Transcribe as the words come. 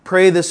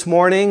pray this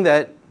morning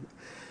that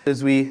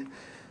as we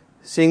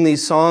sing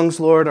these songs,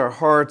 Lord, our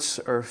hearts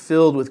are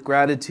filled with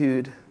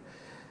gratitude,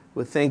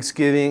 with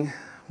thanksgiving,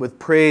 with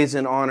praise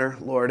and honor,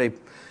 Lord. I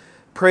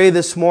pray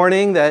this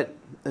morning that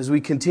as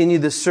we continue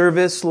the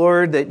service,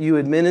 Lord, that you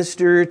would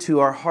minister to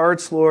our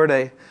hearts, Lord.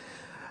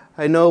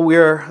 I know we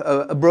are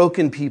a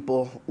broken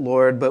people,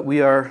 Lord, but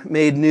we are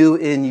made new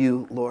in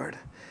you, Lord.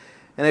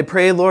 And I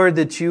pray, Lord,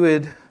 that you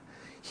would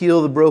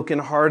heal the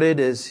brokenhearted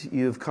as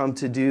you have come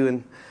to do.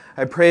 And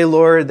I pray,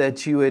 Lord,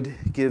 that you would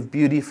give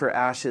beauty for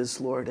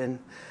ashes, Lord. And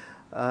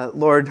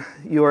Lord,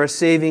 you are a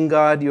saving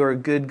God. You are a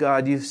good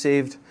God. You've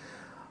saved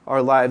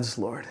our lives,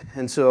 Lord.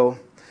 And so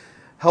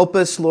help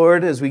us,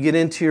 Lord, as we get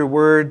into your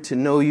word to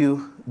know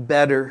you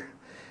better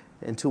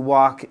and to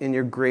walk in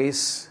your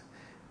grace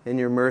and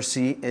your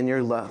mercy and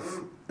your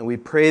love. And we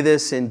pray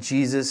this in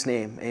Jesus'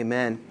 name.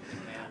 Amen.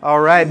 All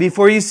right.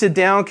 Before you sit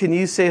down, can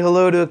you say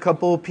hello to a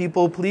couple of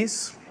people,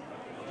 please?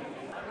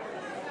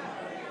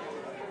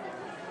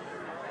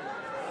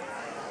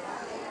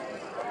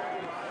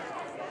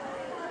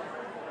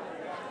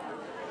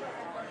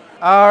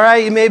 All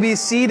right, you may be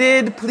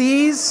seated,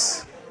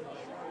 please.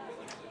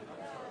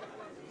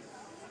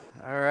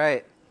 All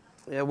right.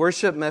 Yeah,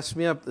 worship messed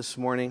me up this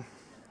morning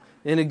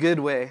in a good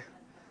way.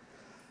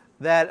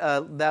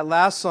 That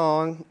last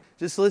song,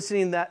 just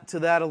listening to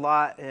that a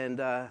lot, and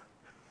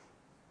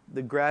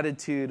the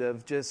gratitude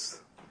of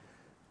just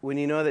when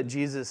you know that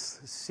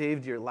Jesus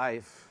saved your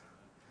life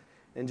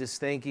and just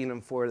thanking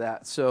him for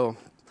that. So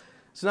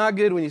it's not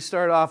good when you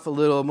start off a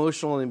little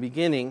emotional in the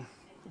beginning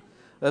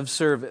of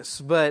service,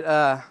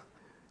 but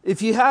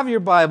if you have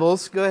your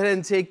Bibles, go ahead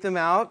and take them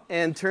out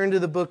and turn to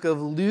the book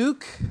of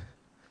Luke,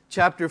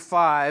 chapter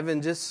 5,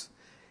 and just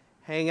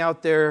hang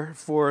out there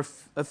for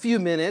a few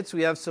minutes.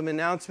 We have some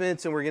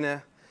announcements, and we're going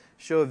to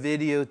show a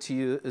video to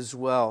you as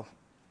well,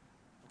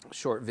 a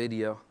short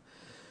video.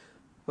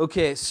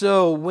 Okay,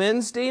 so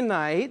Wednesday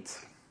night,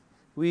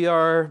 we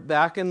are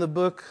back in the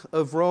book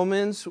of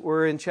Romans.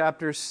 We're in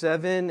chapters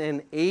 7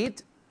 and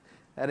 8.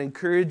 I'd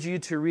encourage you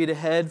to read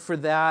ahead for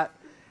that.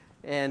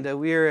 And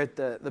we are at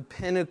the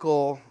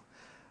pinnacle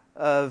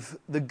of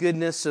the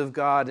goodness of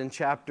God in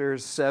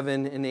chapters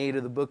 7 and 8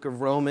 of the book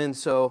of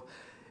Romans. So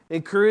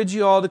encourage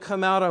you all to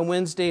come out on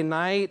Wednesday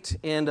night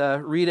and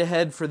read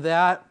ahead for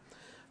that.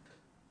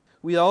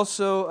 We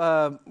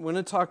also want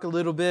to talk a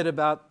little bit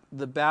about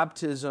the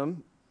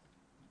baptism.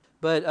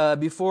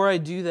 But before I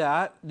do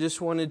that, just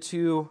wanted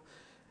to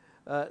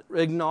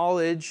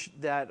acknowledge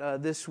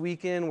that this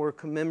weekend we're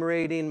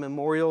commemorating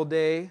Memorial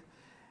Day.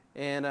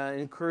 And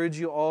encourage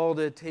you all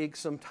to take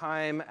some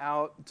time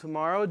out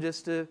tomorrow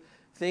just to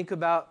think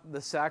about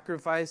the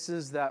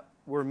sacrifices that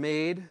were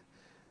made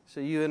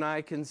so you and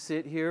I can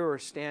sit here or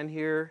stand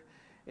here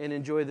and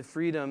enjoy the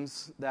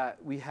freedoms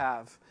that we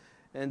have.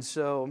 And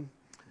so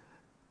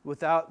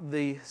without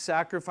the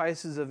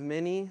sacrifices of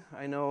many,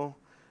 I know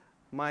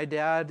my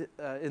dad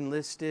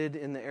enlisted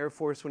in the Air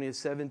Force when he was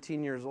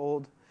 17 years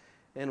old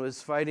and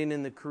was fighting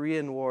in the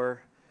Korean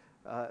War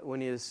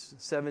when he was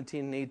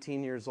 17 and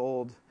 18 years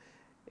old.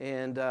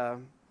 And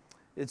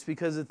it's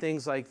because of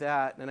things like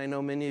that, and I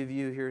know many of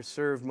you here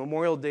serve.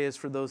 Memorial Day is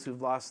for those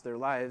who've lost their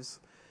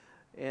lives,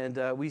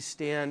 and we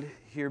stand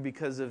here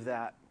because of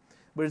that.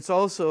 But it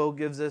also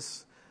gives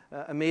us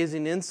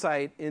amazing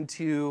insight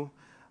into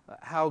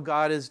how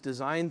God has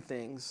designed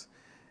things,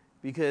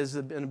 because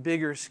in a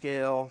bigger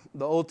scale,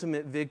 the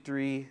ultimate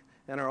victory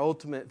and our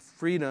ultimate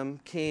freedom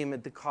came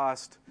at the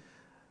cost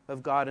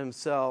of God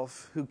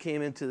himself, who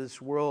came into this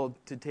world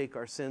to take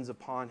our sins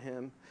upon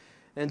him.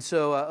 And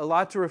so a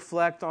lot to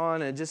reflect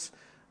on, and just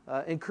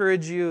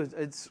encourage you.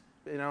 It's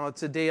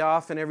a day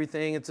off and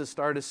everything. It's the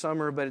start of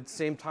summer, but at the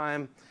same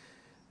time,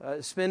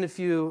 spend a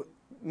few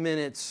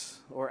minutes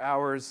or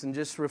hours and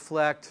just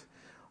reflect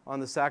on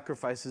the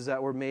sacrifices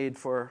that were made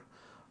for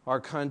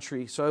our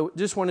country. So I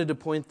just wanted to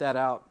point that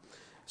out.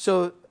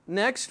 So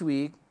next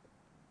week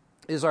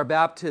is our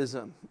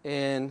baptism,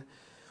 and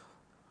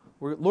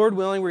Lord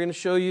willing, we're going to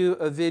show you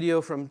a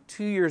video from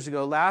 2 years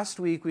ago.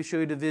 Last week, we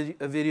showed you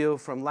a video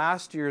from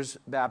last year's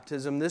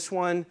baptism. This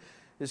one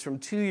is from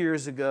 2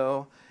 years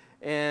ago.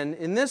 And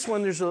in this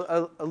one, there's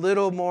a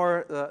little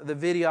more, the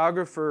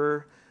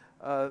videographer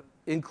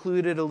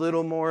included a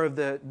little more of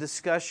the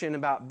discussion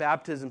about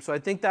baptism. So I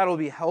think that'll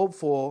be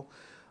helpful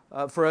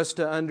for us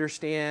to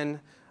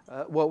understand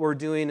what we're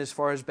doing as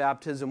far as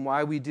baptism,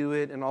 why we do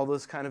it, and all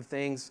those kind of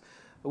things.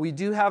 We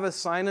do have a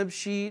sign-up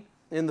sheet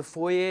in the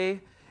foyer.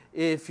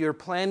 If you're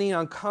planning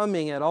on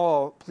coming at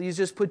all, please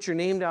just put your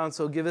name down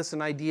so give us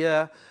an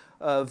idea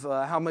of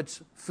how much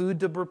food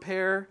to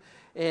prepare.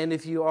 And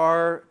if you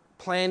are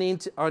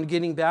planning on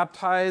getting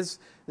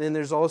baptized, then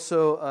there's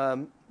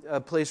also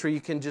a place where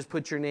you can just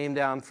put your name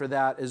down for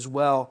that as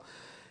well.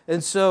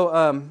 And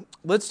so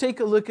let's take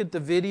a look at the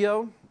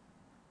video,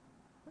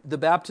 the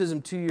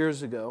baptism 2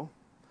 years ago.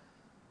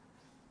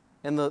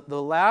 And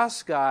the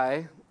last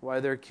guy,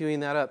 while they're queuing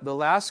that up, the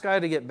last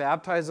guy to get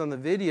baptized on the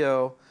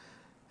video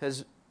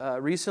has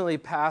recently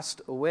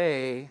passed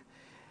away,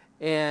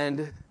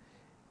 and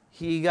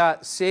he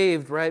got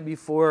saved right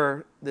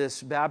before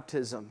this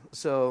baptism.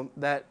 So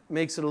that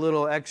makes it a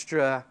little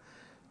extra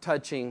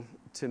touching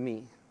to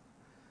me.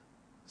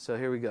 So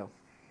here we go.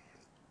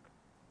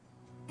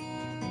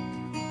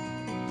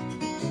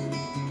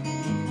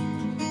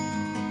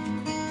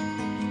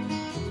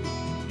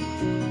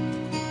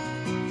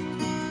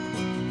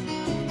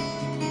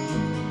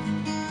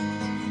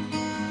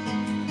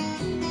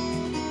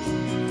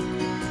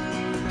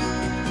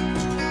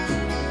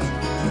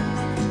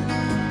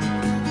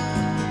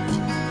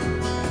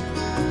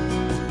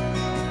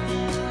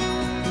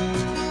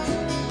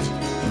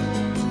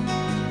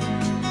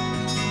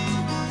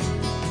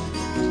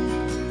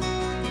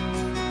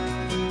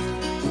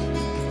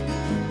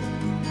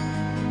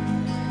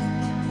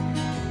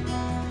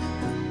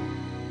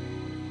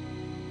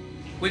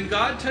 When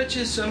God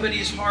touches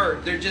somebody's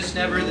heart, they're just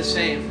never the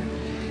same.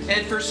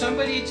 And for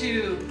somebody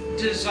to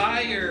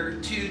desire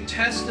to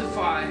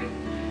testify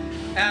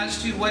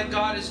as to what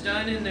God has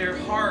done in their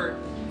heart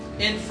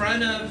in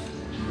front of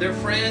their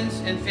friends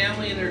and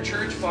family and their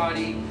church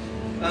body,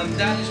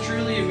 that is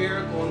truly a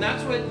miracle. And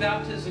that's what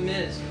baptism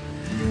is.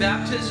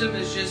 Baptism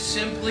is just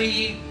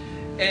simply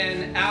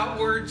an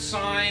outward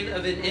sign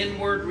of an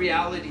inward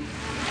reality.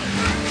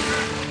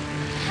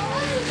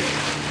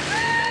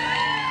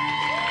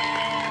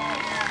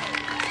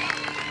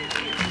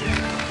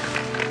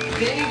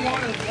 They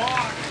want to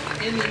walk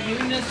in the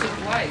newness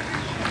of life.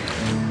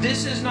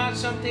 This is not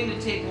something to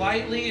take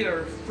lightly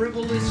or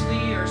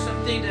frivolously or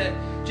something to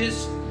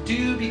just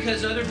do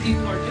because other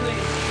people are doing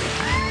it.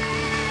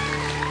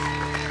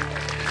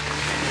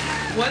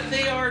 What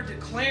they are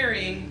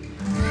declaring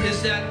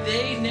is that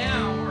they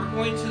now are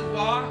going to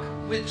walk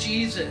with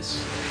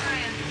Jesus.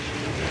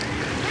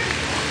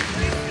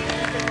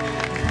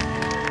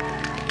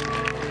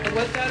 And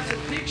what that's a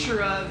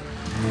picture of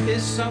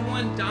is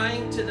someone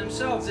dying to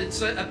themselves.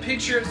 It's a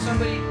picture of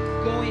somebody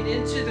going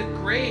into the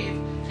grave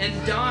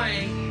and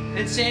dying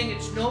and saying,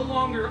 it's no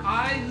longer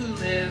I who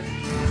live,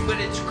 but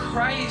it's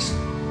Christ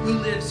who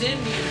lives in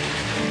me.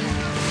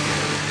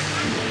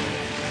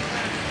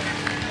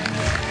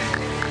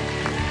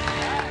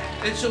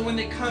 And so when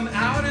they come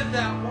out of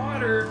that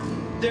water,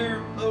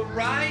 they're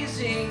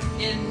arising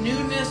in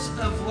newness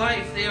of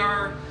life. They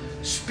are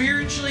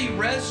spiritually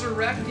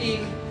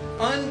resurrecting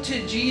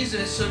unto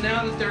Jesus, so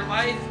now that their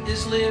life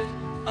is lived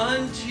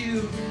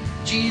unto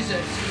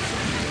Jesus.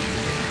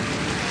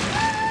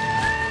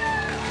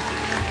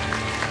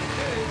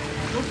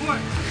 Go for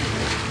it.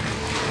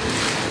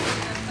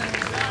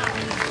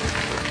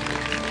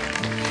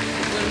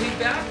 When we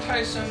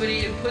baptize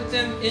somebody and put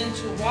them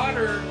into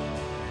water,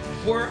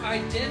 we're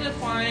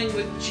identifying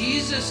with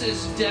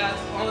Jesus' death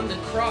on the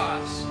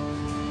cross.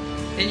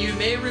 And you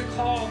may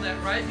recall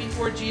that right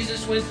before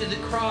Jesus went to the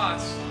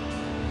cross,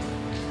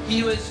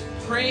 he was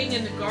praying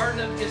in the Garden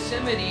of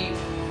Gethsemane,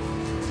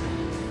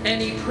 and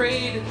he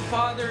prayed,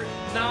 Father,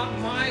 not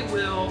my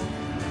will,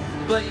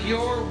 but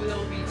your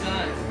will be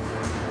done.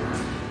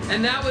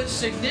 And that was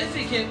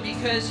significant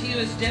because he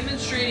was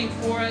demonstrating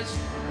for us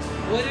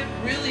what it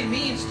really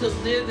means to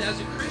live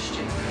as a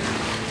Christian.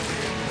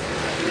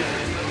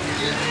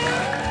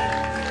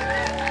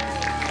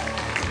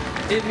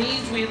 It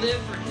means we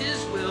live for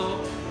his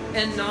will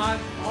and not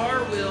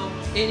our will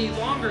any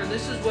longer. And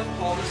this is what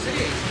Paul is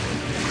saying.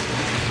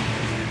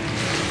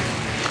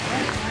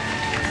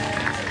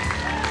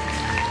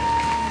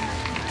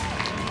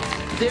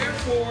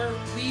 Therefore,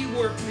 we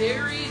were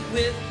buried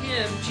with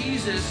him,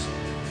 Jesus,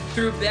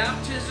 through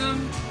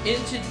baptism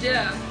into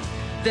death,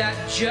 that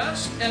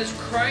just as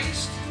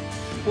Christ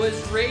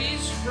was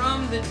raised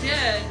from the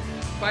dead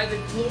by the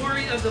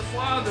glory of the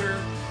Father,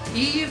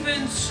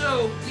 even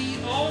so we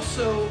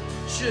also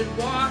should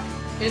walk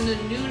in the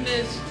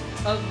newness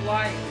of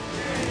life.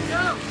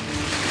 Go!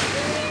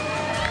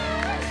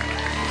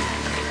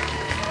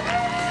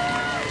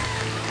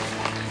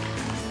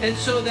 And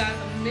so that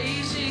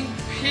amazing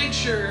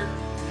picture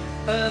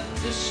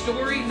of the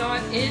story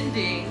not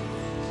ending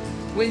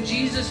when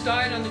Jesus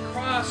died on the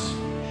cross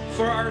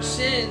for our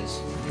sins,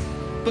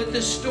 but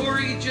the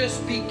story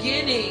just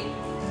beginning,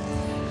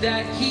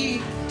 that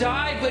he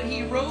died but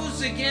he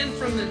rose again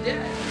from the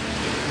dead.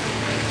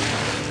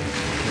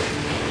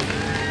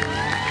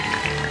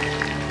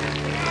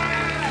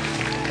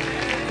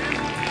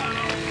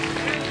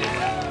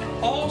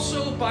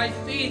 Also by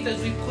faith,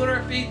 as we put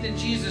our faith in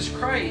Jesus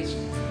Christ,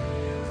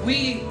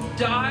 we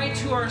die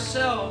to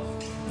ourselves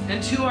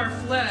and to our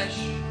flesh,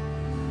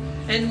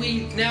 and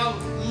we now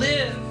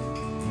live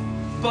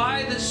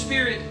by the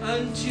Spirit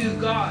unto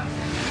God.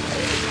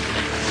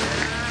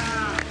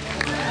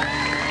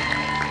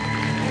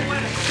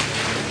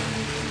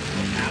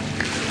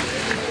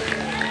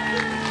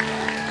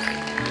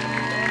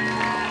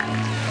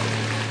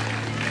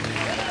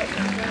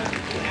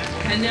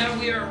 And now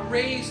we are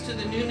raised to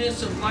the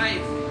newness of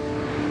life.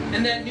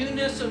 And that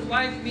newness of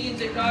life means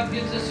that God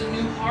gives us a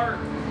new heart.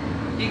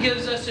 He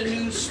gives us a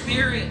new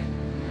spirit.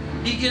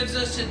 He gives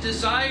us a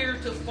desire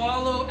to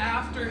follow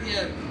after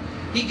him.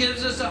 He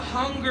gives us a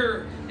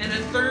hunger and a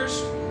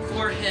thirst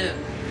for him.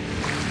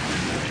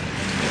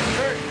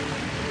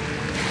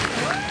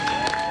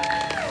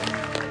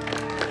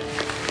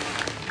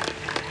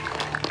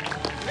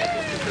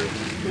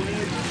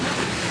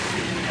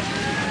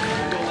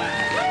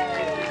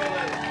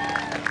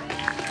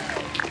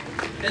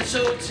 And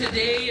so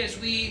today, as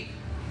we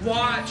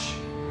watch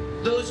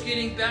those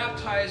getting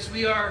baptized,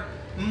 we are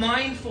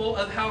mindful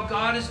of how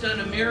God has done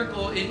a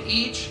miracle in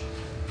each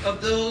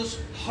of those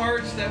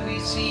hearts that we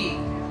see.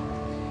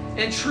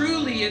 And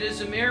truly it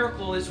is a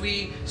miracle as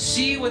we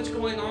see what's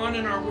going on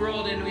in our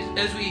world, and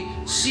as we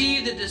see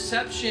the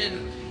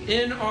deception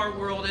in our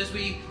world, as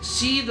we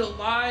see the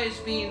lies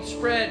being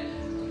spread,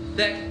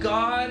 that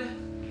God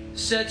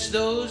sets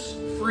those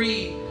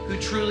free who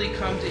truly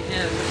come to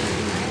Him.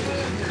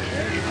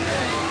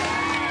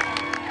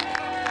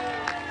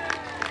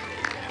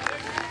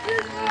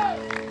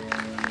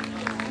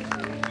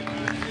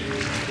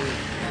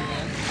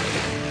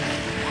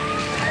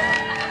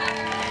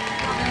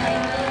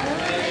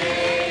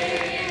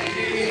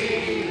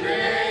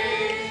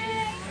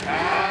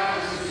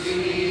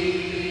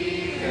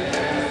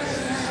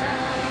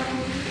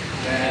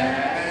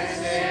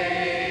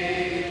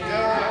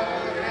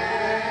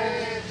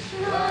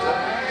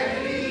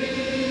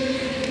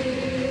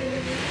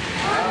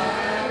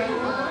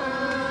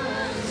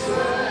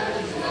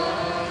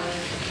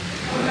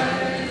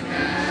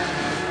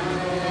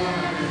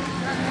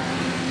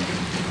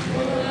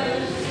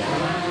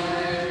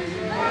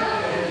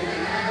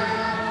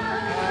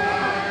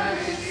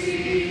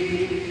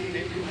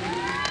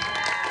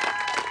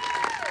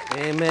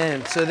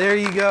 Amen. So there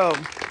you go.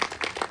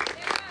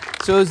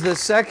 So as the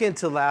second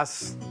to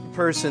last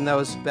person that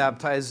was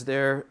baptized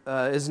there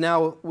is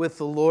now with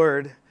the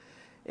Lord.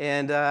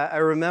 And I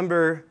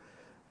remember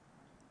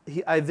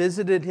I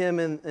visited him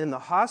in the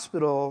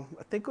hospital,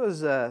 I think it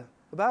was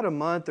about a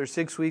month or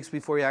 6 weeks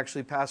before he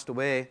actually passed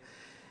away.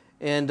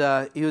 And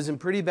he was in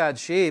pretty bad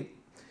shape.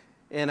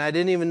 And I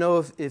didn't even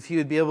know if he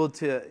would be able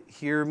to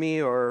hear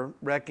me or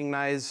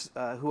recognize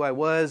who I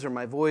was or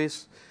my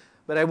voice.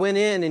 But I went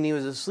in and he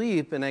was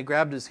asleep, and I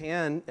grabbed his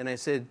hand and I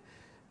said,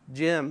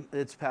 "Jim,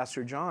 it's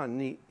Pastor John."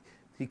 And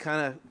he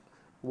kind of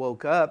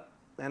woke up,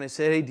 and I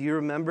said, "Hey, do you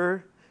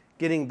remember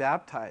getting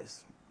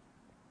baptized?"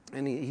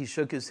 And he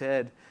shook his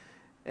head.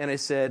 And I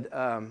said,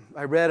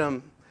 I read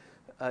him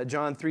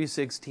John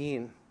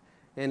 3:16,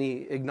 and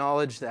he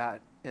acknowledged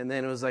that. And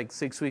then it was like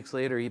 6 weeks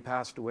later he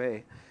passed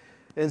away.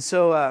 And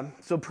so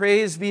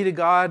praise be to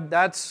God.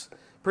 That's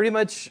pretty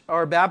much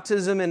our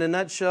baptism in a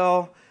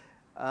nutshell.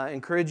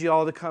 Encourage you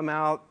all to come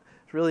out.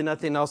 There's really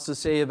nothing else to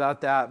say about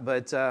that.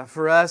 But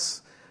for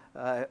us,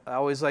 I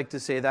always like to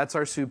say that's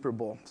our Super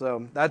Bowl.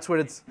 So that's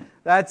what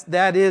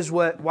that is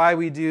why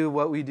we do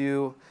what we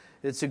do.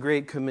 It's a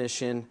great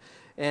commission.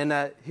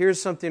 And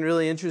here's something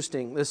really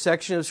interesting. The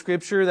section of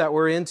Scripture that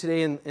we're in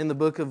today in the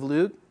book of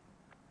Luke,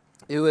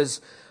 it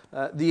was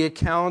the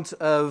account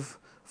of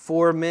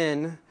 4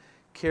 men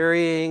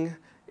carrying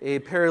a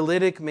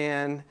paralytic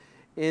man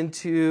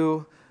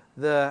into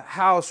the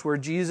house where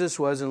Jesus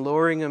was and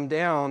lowering him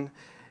down.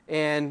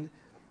 And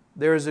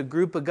there was a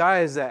group of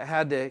guys that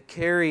had to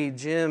carry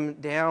Jim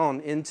down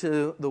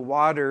into the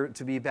water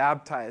to be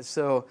baptized.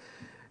 So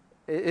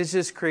it's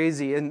just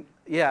crazy. And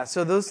yeah,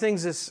 so those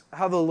things, is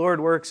how the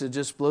Lord works. It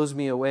just blows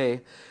me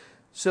away.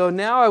 So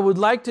now I would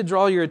like to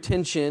draw your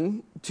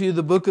attention to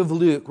the book of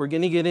Luke. We're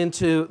going to get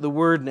into the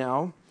Word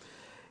now.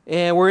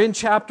 And we're in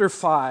chapter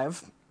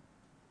 5.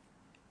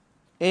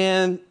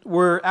 And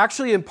we're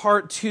actually in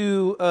part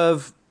 2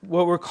 of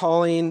what we're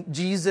calling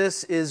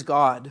Jesus is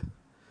God.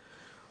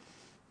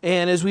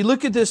 And as we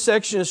look at this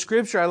section of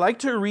Scripture, I like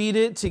to read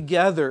it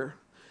together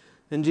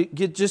and to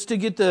get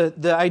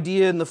the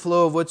idea and the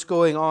flow of what's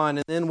going on.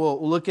 And then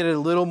we'll look at it a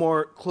little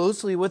more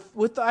closely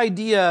with the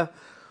idea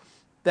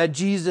that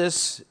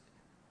Jesus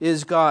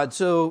is God.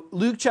 So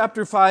Luke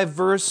chapter 5,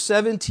 verse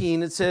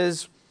 17, it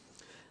says,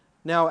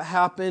 "Now it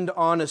happened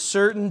on a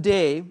certain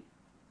day,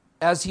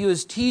 as he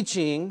was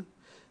teaching,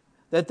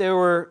 that there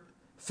were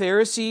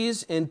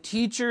Pharisees and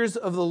teachers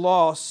of the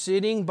law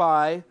sitting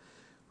by,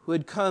 who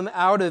had come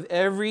out of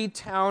every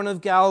town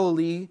of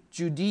Galilee,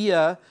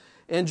 Judea,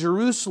 and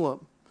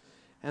Jerusalem.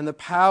 And the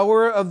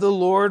power of the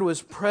Lord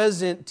was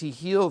present to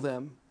heal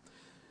them.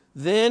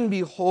 Then,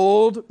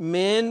 behold,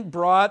 men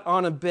brought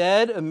on a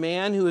bed a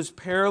man who was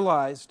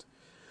paralyzed,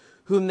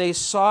 whom they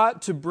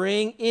sought to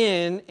bring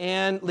in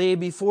and lay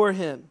before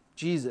him,"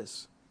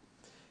 Jesus.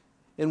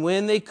 "And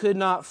when they could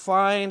not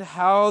find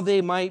how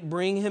they might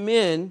bring him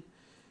in,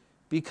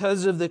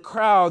 because of the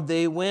crowd,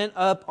 they went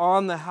up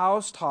on the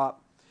housetop,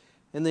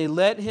 and they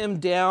let him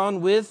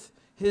down with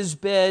his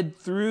bed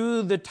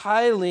through the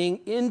tiling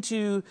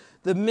into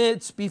the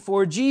midst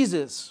before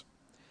Jesus.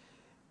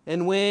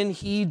 And when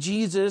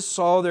Jesus,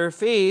 saw their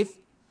faith,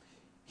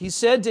 he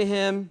said to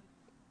him,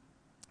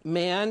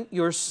 'Man,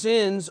 your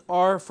sins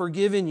are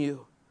forgiven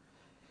you.'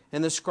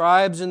 And the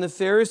scribes and the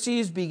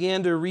Pharisees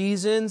began to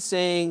reason,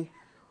 saying,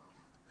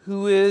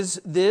 'Who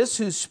is this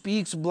who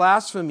speaks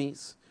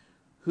blasphemies?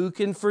 Who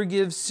can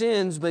forgive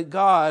sins but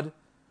God,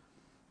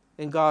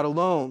 and God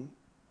alone?'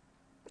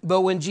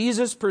 But when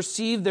Jesus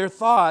perceived their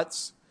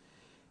thoughts,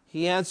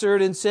 he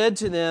answered and said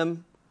to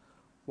them,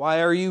 'Why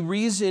are you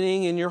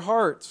reasoning in your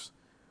hearts?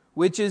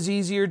 Which is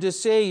easier to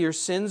say, your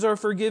sins are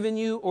forgiven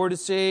you, or to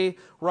say,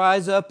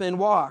 rise up and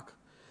walk?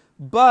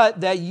 But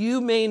that you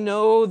may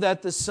know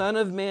that the Son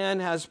of Man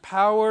has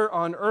power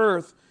on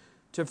earth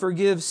to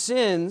forgive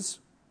sins,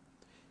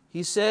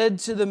 he said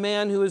to the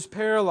man who was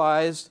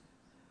paralyzed,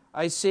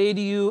 I say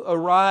to you,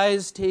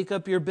 arise, take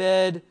up your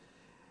bed,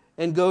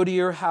 and go to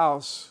your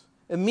house.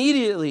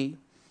 Immediately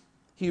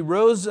he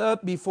rose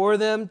up before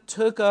them,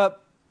 took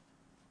up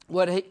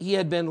what he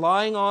had been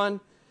lying on,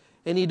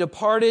 and he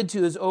departed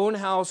to his own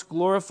house,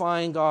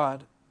 glorifying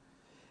God.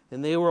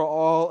 And they were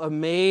all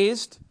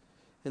amazed,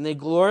 and they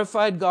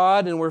glorified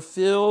God and were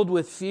filled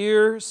with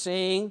fear,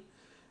 saying,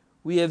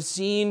 we have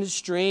seen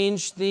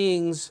strange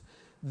things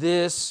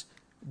this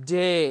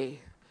day.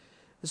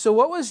 So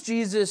what was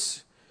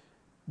Jesus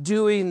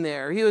doing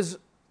there? He was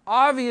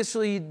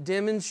obviously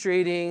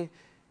demonstrating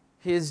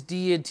his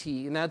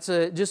deity. And that's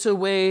just a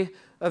way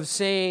of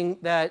saying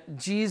that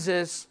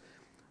Jesus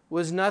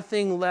was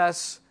nothing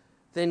less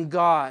than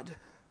God.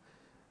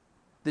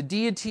 The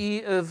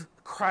deity of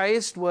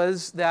Christ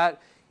was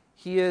that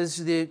he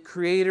is the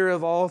creator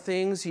of all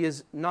things. He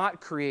is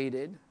not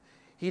created.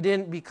 He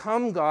didn't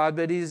become God,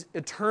 but he's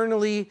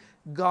eternally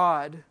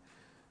God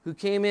who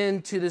came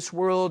into this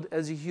world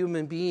as a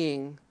human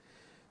being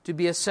to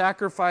be a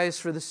sacrifice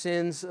for the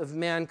sins of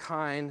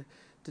mankind,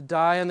 to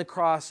die on the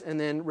cross and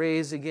then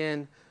raise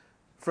again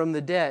from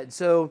the dead.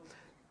 So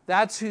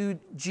that's who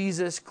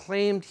Jesus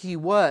claimed he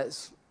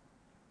was.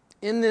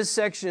 In this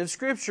section of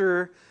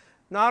Scripture,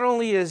 not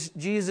only is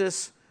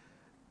Jesus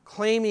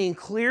claiming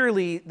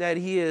clearly that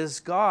he is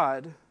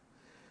God,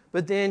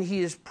 but then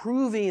he is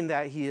proving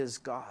that he is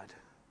God.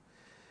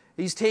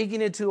 He's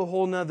taking it to a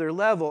whole nother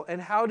level.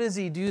 And how does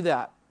he do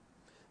that?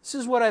 This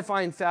is what I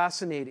find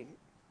fascinating.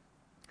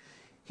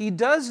 He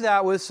does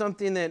that with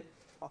something that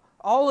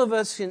all of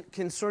us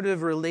can sort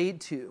of relate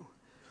to.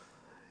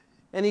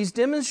 And he's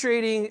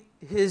demonstrating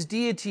his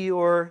deity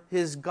or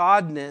his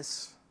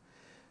godness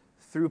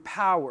through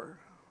power.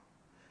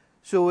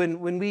 So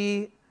when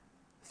we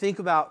think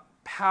about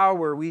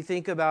power, we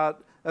think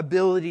about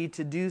ability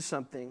to do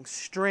something,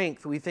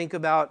 strength, we think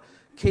about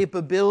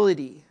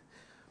capability.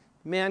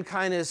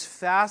 Mankind is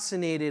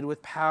fascinated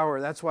with power.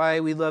 That's why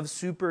we love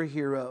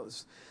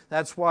superheroes.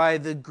 That's why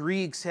the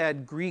Greeks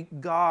had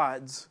Greek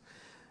gods.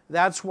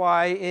 That's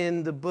why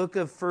in the book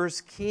of 1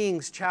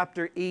 Kings,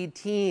 chapter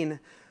 18,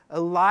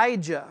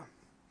 Elijah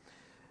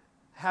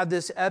had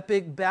this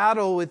epic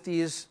battle with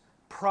these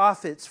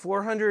prophets,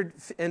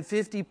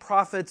 450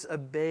 prophets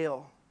of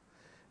Baal.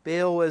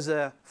 Baal was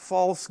a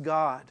false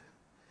god.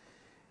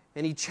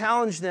 And he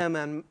challenged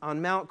them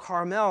on Mount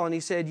Carmel, and he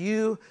said,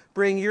 you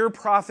bring your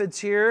prophets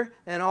here,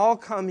 and I'll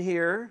come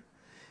here,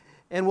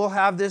 and we'll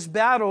have this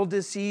battle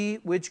to see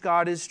which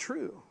God is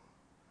true.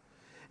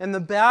 And the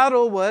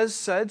battle was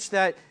such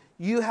that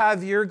you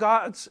have your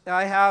gods,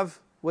 I have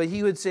what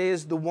he would say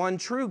is the one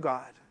true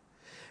God.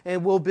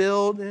 And we'll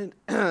build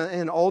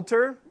an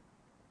altar,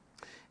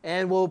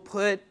 and we'll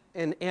put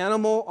an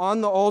animal on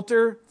the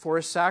altar for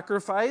a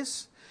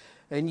sacrifice,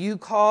 and you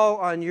call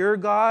on your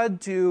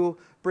God to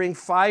bring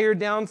fire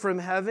down from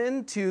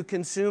heaven to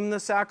consume the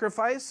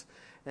sacrifice,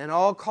 and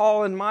I'll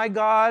call on my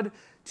God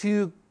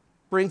to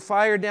bring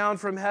fire down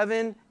from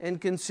heaven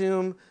and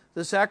consume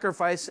the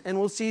sacrifice, and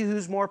we'll see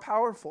who's more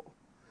powerful.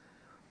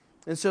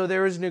 And so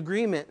there was an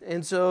agreement.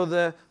 And so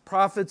the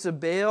prophets of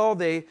Baal,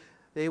 they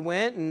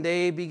went and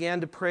they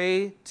began to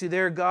pray to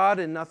their God,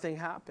 and nothing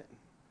happened.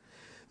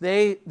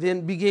 They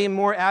then became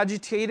more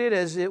agitated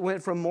as it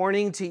went from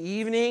morning to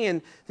evening,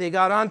 and they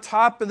got on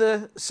top of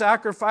the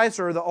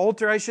sacrifice, or the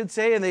altar, I should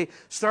say, and they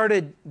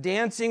started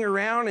dancing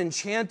around and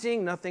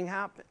chanting. Nothing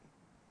happened.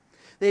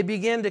 They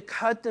began to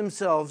cut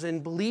themselves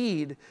and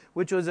bleed,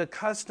 which was a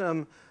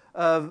custom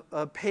of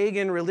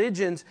pagan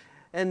religions,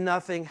 and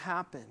nothing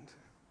happened.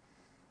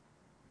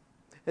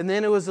 And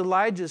then it was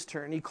Elijah's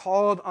turn. He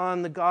called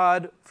on the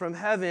God from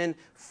heaven.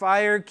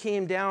 Fire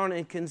came down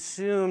and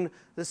consumed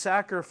the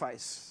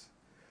sacrifice.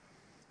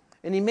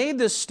 And he made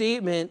this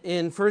statement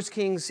in 1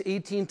 Kings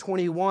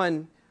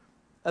 18:21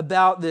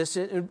 about this.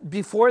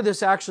 Before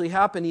this actually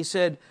happened, he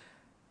said,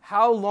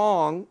 how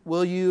long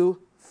will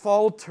you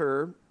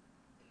falter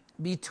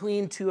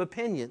between two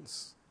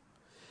opinions?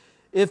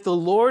 If the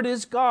Lord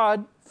is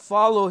God,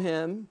 follow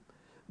him.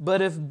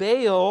 But if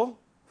Baal,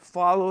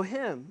 follow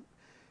him.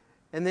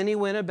 And then he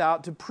went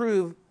about to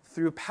prove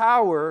through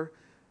power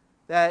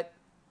that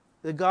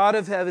the God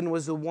of heaven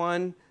was the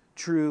one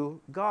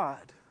true God.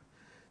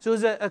 So it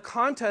was a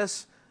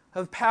contest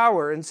of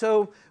power. And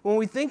so when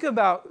we think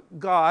about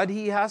God,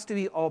 he has to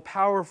be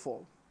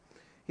all-powerful.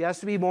 He has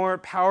to be more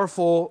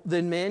powerful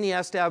than men. He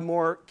has to have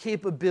more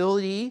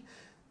capability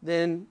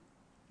than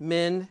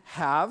men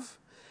have.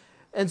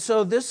 And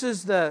so this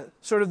is the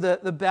sort of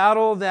the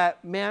battle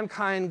that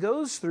mankind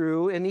goes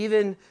through. And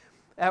even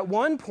at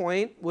one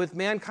point, with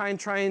mankind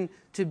trying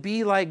to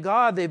be like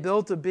God, they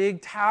built a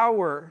big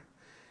tower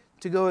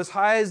to go as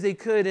high as they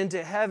could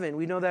into heaven.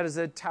 We know that as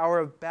the Tower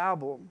of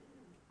Babel.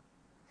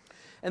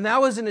 And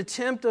that was an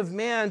attempt of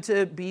man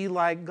to be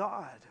like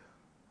God.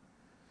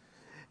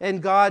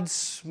 and God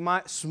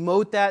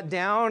smote that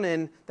down,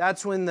 and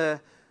that's when the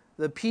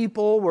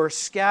people were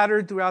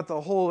scattered throughout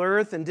the whole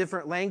earth and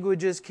different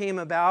languages came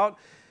about.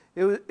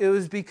 It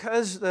was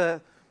because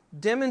the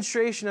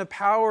demonstration of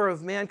power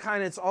of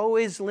mankind, it's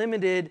always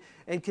limited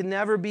and can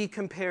never be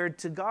compared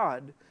to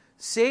God.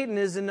 Satan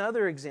is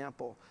another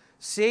example.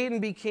 Satan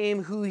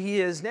became who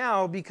he is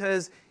now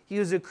because he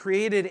was a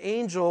created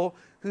angel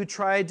who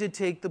tried to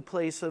take the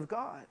place of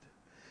God.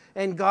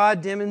 And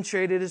God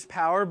demonstrated his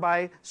power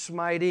by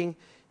smiting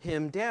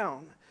him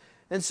down.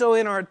 And so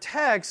in our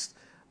text,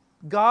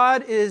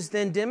 God is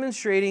then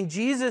demonstrating,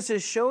 Jesus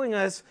is showing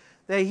us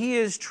that he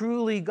is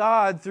truly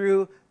God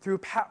through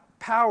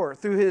power,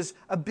 through his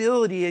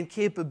ability and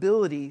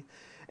capability.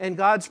 And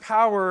God's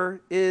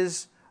power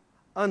is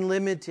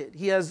unlimited.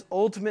 He has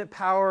ultimate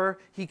power.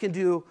 He can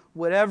do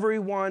whatever he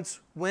wants,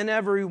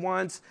 whenever he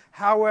wants,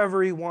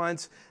 however he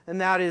wants, and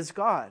that is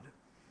God.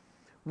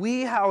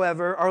 We,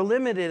 however, are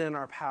limited in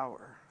our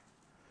power.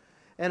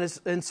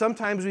 And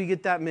sometimes we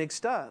get that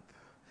mixed up.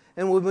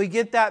 And when we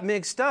get that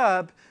mixed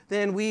up,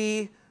 then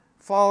we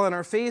fall on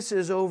our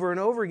faces over and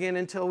over again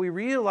until we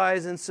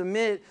realize and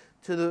submit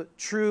to the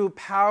true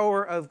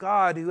power of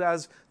God, who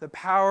has the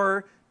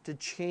power to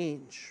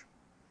change.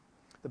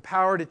 The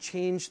power to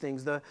change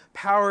things, the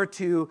power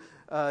to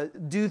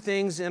do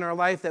things in our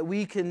life that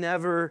we can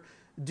never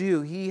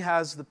do. He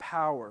has the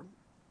power.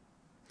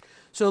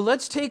 So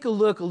let's take a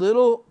look a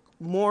little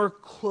more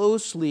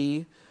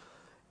closely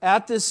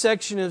at this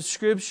section of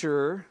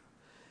Scripture.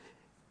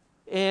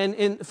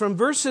 And from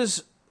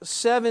verses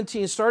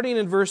 17, starting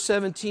in verse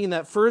 17,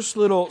 that first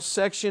little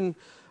section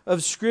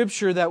of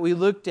Scripture that we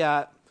looked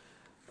at,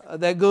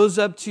 that goes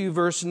up to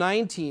verse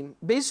 19.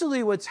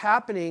 Basically what's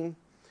happening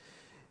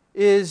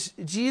is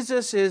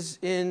Jesus is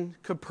in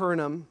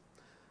Capernaum,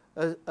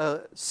 a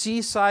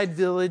seaside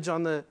village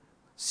on the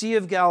Sea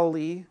of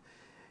Galilee,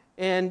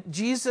 and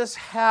Jesus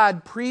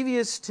had,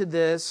 previous to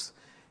this,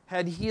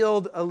 had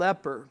healed a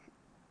leper,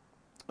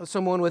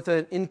 someone with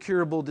an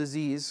incurable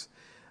disease.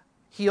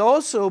 He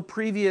also,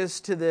 previous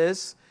to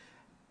this,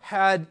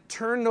 had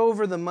turned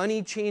over the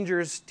money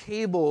changers'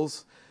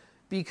 tables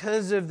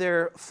because of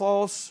their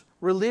false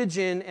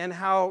religion and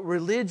how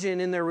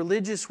religion, in their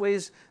religious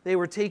ways, they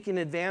were taking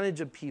advantage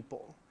of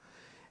people.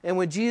 And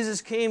when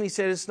Jesus came, he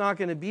said, it's not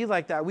going to be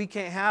like that. We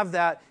can't have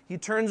that. He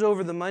turns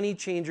over the money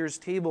changers'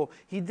 table.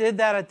 He did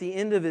that at the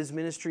end of his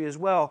ministry as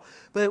well.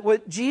 But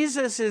what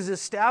Jesus is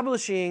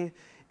establishing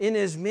in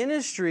his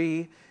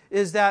ministry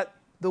is that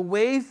the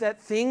way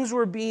that things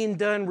were being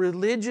done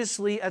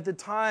religiously at the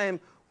time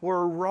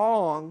were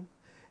wrong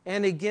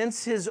and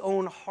against his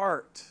own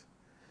heart.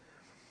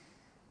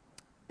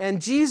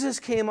 And Jesus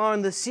came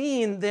on the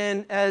scene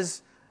then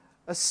as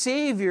a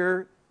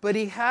Savior, but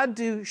he had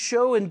to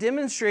show and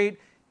demonstrate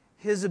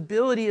his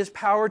ability, his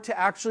power to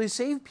actually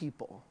save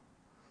people.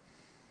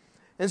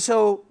 And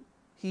so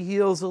he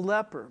heals a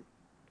leper.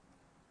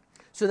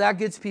 So that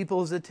gets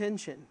people's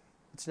attention.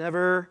 It's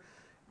never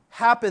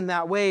happened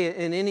that way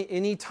in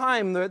any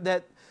time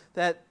that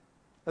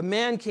a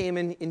man came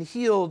and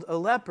healed a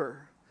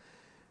leper.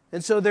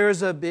 And so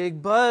there's a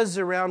big buzz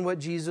around what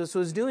Jesus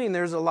was doing.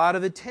 There's a lot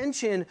of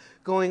attention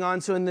going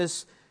on. So in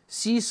this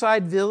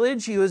seaside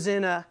village, he was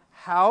in a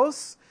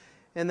house,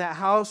 and that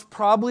house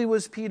probably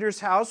was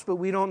Peter's house, but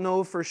we don't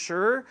know for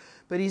sure.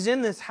 But he's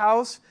in this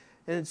house,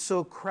 and it's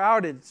so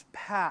crowded, it's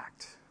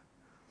packed,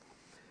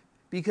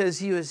 because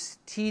he was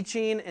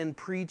teaching and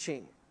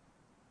preaching.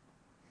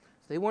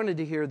 They wanted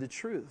to hear the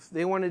truth.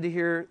 They wanted to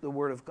hear the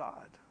Word of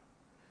God.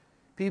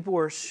 People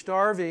were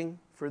starving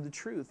for the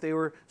truth. They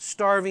were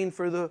starving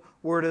for the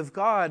Word of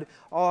God.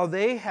 All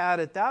they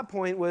had at that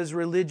point was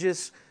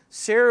religious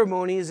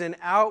ceremonies and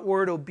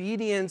outward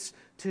obedience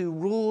to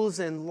rules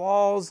and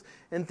laws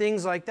and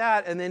things like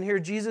that. And then here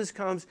Jesus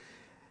comes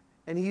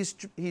and he's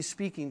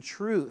speaking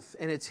truth,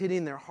 and it's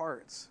hitting their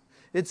hearts.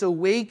 It's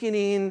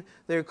awakening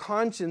their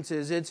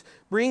consciences. It's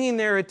bringing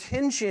their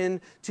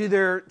attention to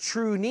their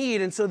true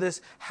need. And so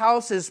this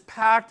house is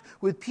packed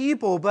with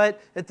people,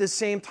 but at the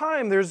same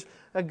time, there's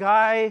a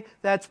guy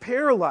that's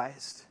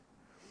paralyzed.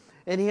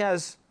 And he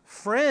has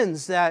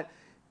friends that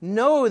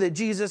know that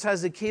Jesus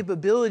has the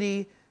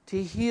capability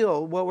to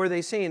heal. What were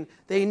they saying?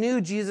 They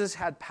knew Jesus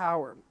had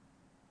power.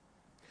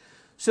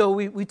 So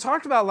we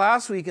talked about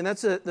last week, and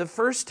that's the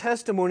first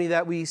testimony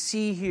that we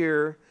see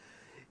here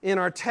in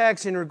our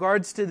text in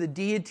regards to the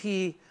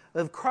deity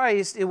of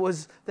Christ. It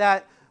was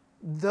that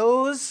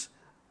those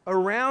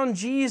around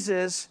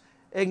Jesus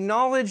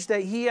acknowledged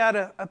that he had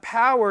a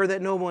power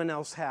that no one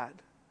else had.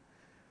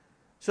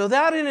 So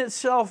that in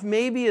itself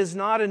maybe is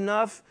not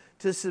enough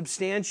to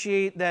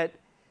substantiate that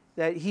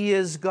he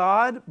is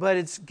God, but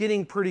it's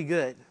getting pretty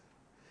good,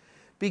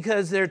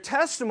 because their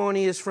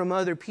testimony is from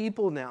other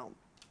people now.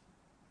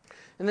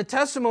 And the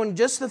testimony,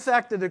 just the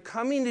fact that they're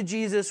coming to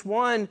Jesus,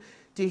 one,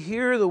 to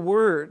hear the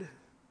word.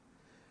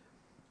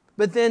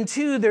 But then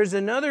two, there's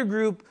another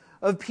group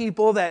of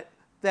people that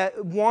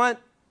want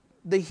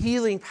the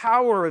healing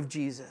power of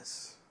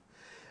Jesus.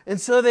 And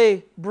so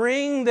they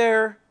bring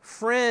their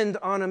friend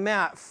on a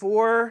mat,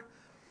 4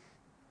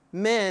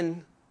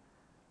 men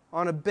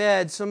on a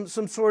bed, some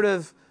sort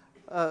of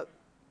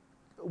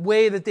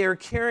way that they were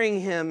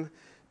carrying him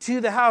to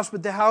the house,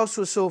 but the house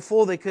was so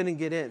full they couldn't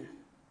get in.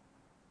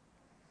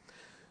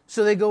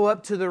 So they go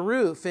up to the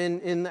roof.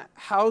 And in the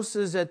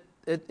houses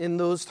in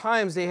those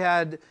times, they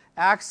had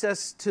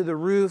access to the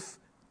roof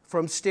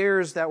from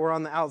stairs that were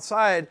on the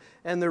outside,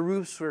 and the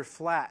roofs were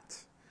flat.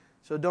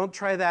 So don't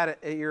try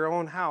that at your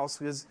own house,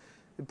 because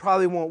it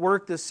probably won't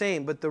work the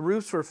same. But the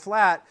roofs were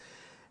flat,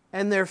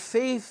 and their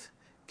faith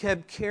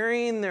kept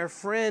carrying their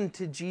friend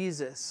to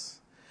Jesus.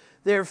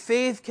 Their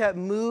faith kept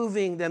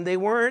moving them. They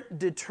weren't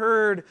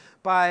deterred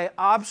by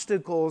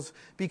obstacles,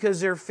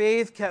 because their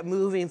faith kept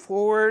moving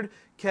forward,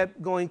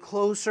 kept going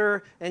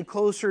closer and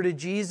closer to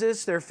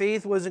Jesus. Their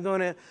faith wasn't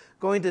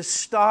going to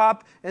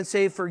stop and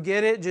say,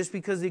 forget it, just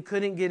because they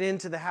couldn't get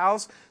into the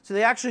house. So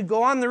they actually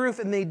go on the roof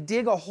and they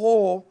dig a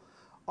hole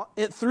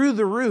through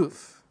the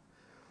roof.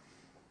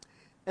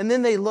 And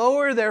then they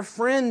lower their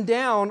friend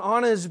down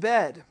on his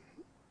bed.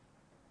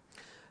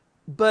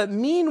 But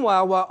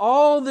meanwhile, while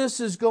all this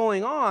is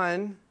going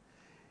on,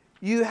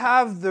 you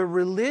have the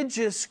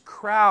religious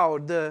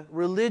crowd, the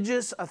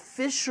religious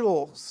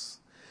officials,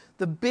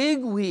 the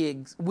big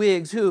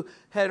wigs who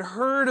had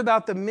heard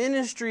about the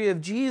ministry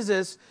of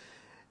Jesus,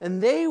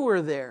 and they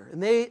were there.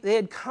 And they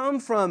had come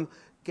from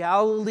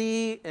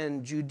Galilee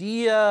and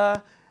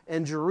Judea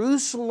and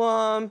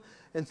Jerusalem,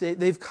 and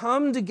they've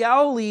come to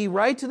Galilee,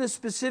 right to the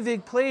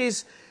specific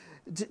place,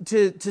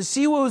 to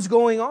see what was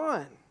going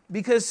on,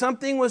 because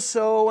something was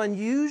so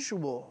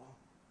unusual.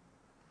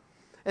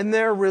 And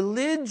their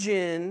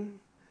religion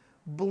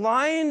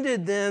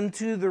blinded them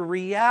to the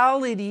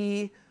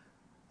reality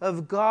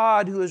of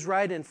God who is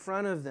right in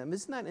front of them.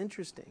 Isn't that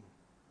interesting?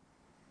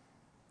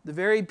 The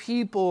very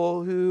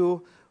people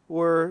who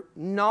were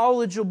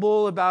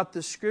knowledgeable about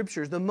the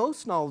Scriptures, the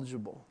most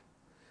knowledgeable.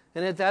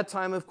 And at that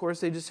time, of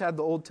course, they just had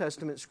the Old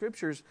Testament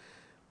Scriptures.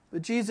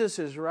 But Jesus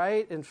is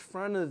right in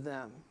front of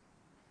them.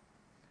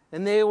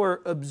 And they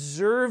were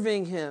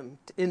observing him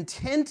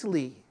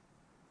intently.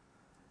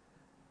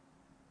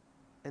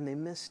 And they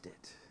missed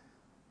it.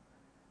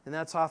 And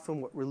that's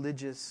often what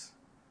religious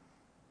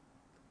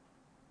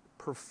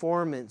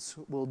performance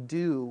will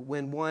do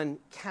when one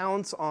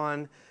counts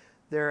on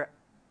their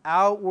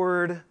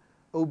outward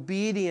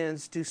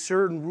obedience to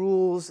certain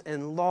rules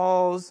and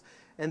laws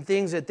and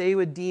things that they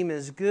would deem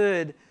as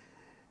good,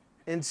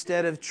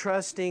 instead of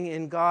trusting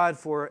in God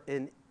for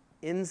an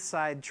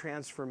inside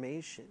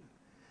transformation.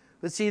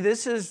 But see,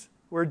 this is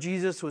where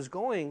Jesus was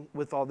going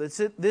with all this.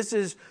 This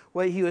is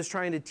what he was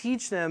trying to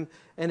teach them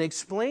and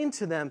explain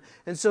to them.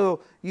 And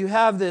so you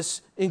have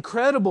this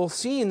incredible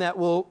scene that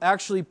will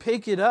actually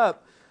pick it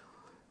up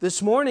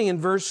this morning in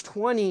verse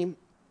 20,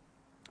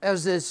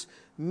 as this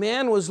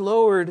man was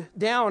lowered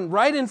down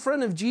right in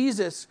front of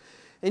Jesus.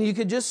 And you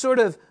could just sort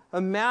of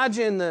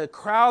imagine the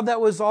crowd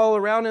that was all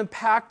around him,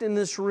 packed in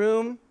this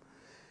room.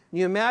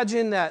 You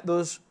imagine that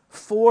those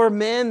 4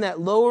 men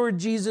that lowered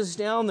Jesus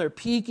down, they're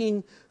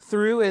peeking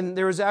through, and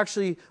there was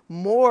actually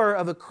more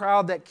of a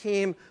crowd that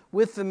came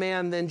with the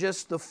man than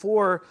just the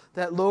 4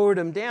 that lowered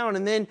him down.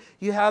 And then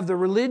you have the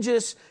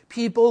religious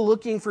people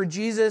looking for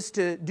Jesus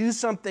to do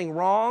something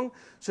wrong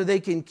so they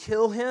can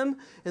kill him.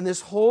 And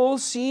this whole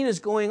scene is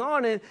going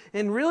on.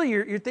 And really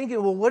you're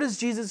thinking, well, what is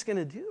Jesus going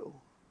to do?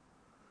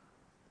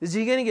 Is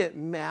he going to get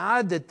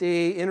mad that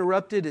they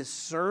interrupted his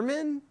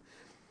sermon?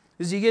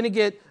 Is he going to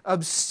get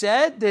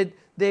upset that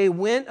they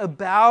went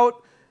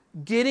about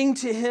getting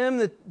to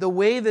him the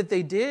way that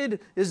they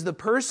did? Is the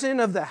person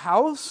of the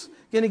house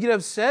going to get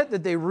upset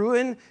that they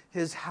ruined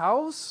his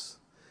house?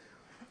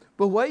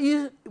 But what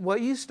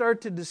you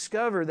start to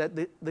discover, that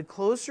the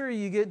closer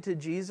you get to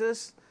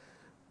Jesus,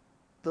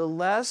 the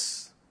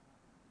less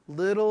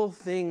little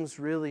things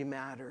really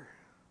matter.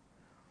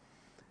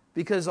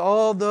 Because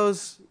all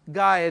those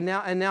guys,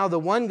 and now the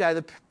one guy,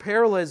 the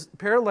paralyzed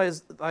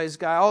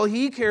guy, all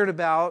he cared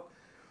about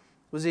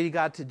was that he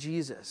got to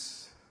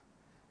Jesus.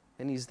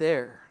 And he's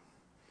there.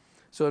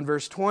 So in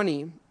verse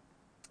 20,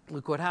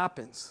 look what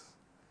happens.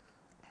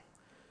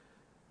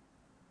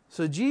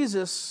 So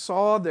Jesus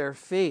saw their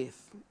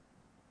faith,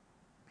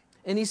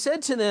 and he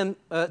said to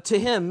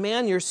him,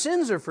 "Man, your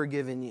sins are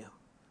forgiven you."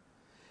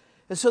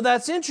 And so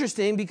that's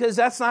interesting, because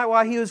that's not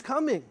why he was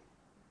coming.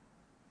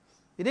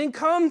 He didn't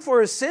come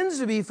for his sins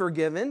to be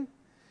forgiven.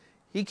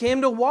 He came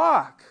to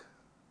walk.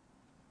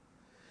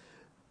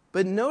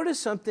 But notice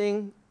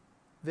something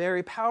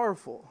very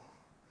powerful.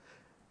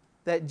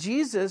 That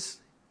Jesus,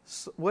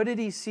 what did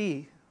he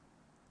see?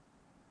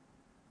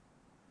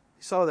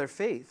 He saw their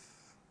faith.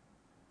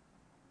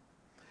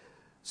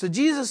 So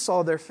Jesus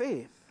saw their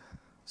faith.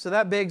 So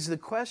that begs the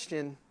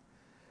question,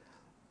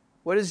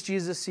 what does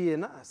Jesus see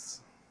in us?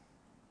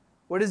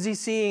 What is he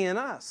seeing in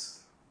us?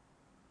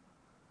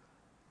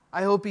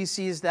 I hope he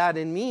sees that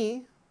in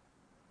me.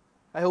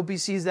 I hope he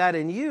sees that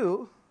in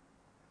you.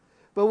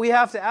 But we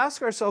have to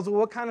ask ourselves, well,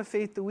 what kind of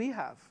faith do we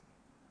have?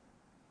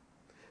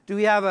 Do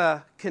we have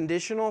a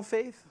conditional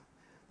faith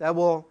that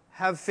will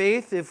have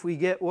faith if we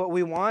get what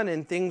we want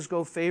and things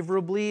go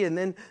favorably,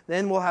 and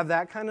then we'll have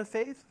that kind of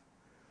faith?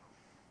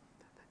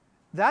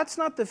 that's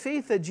not the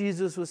faith that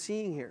Jesus was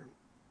seeing here.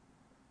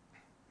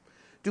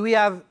 Do we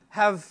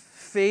have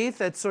faith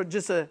that's sort of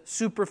just a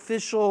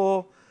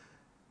superficial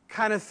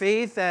kind of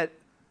faith that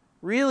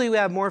really we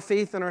have more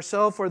faith in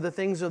ourselves or the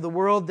things of the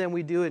world than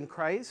we do in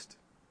Christ?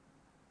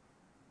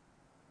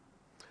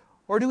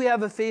 Or do we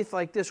have a faith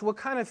like this? What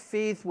kind of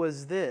faith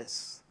was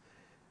this?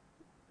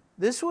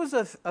 This was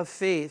a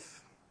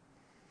faith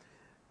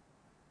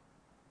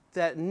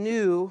that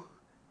knew,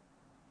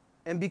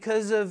 and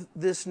because of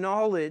this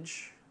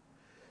knowledge,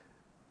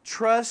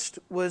 trust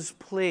was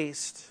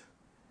placed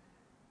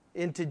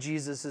into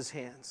Jesus'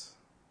 hands.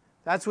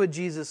 That's what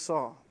Jesus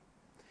saw.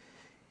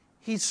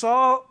 He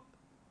saw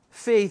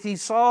faith. He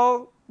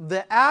saw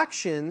the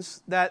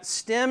actions that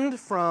stemmed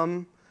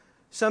from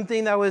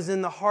something that was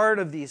in the heart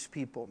of these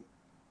people.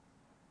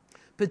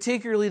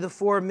 Particularly the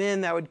 4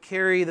 men that would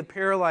carry the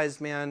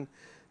paralyzed man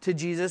to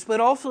Jesus,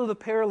 but also the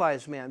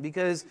paralyzed man,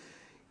 because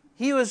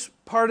he was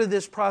part of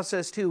this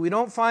process too. We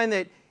don't find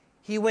that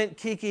he went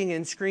kicking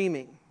and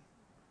screaming.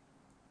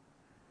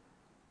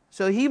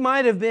 So he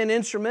might have been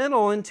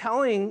instrumental in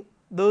telling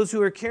those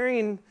who are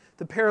carrying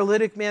the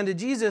paralytic man to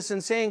Jesus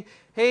and saying,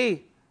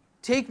 hey,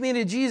 take me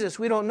to Jesus.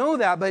 We don't know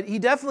that, but he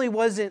definitely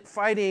wasn't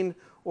fighting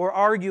or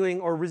arguing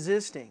or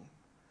resisting.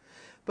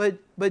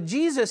 But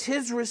Jesus,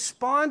 his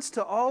response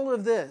to all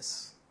of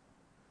this,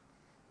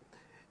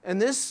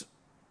 and this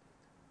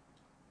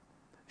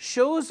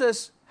shows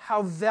us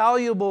how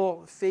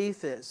valuable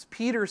faith is.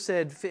 Peter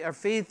said our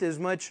faith is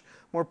much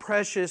more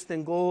precious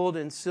than gold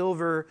and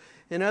silver.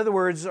 In other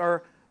words,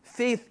 our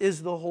faith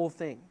is the whole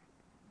thing.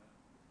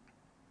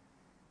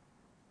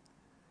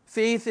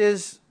 Faith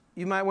is,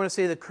 you might want to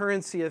say, the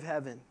currency of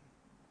heaven.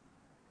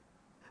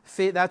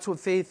 Faith, that's what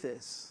faith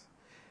is.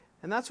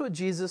 And that's what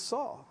Jesus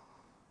saw.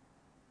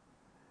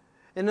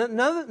 And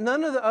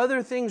none of the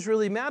other things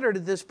really mattered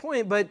at this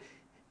point, but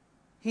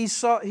he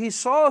saw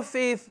a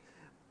faith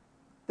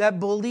that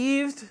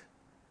believed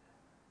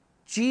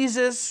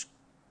Jesus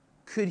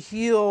could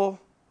heal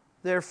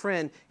their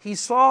friend. He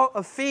saw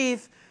a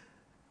faith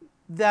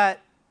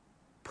that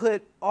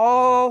put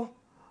all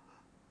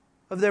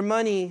of their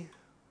money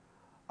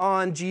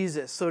on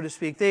Jesus, so to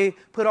speak. They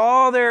put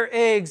all their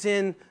eggs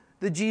in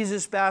the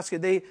Jesus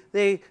basket.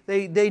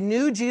 They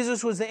knew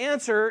Jesus was the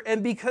answer,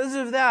 and because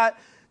of that,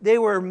 they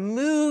were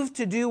moved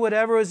to do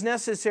whatever was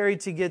necessary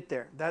to get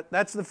there.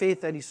 That's the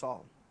faith that he saw.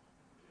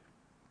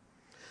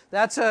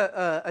 That's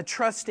a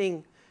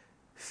trusting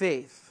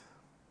faith.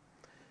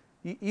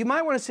 You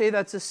might want to say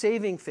that's a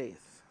saving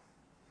faith.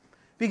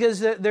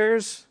 Because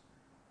there's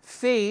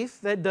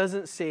faith that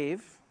doesn't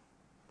save.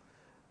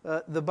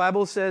 The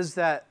Bible says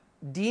that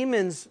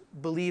demons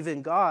believe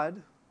in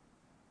God.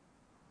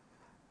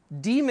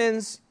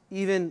 Demons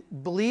even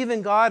believe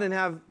in God and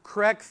have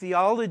correct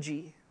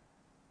theology.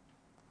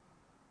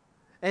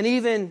 And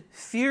even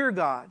fear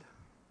God.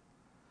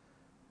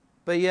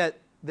 But yet,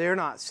 they're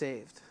not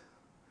saved.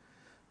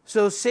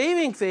 So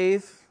saving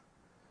faith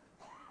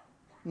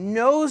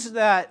knows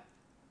that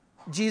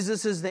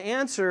Jesus is the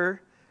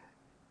answer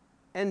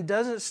and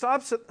doesn't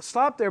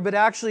stop there, but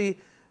actually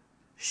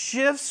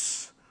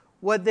shifts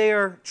what they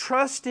are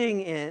trusting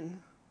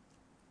in,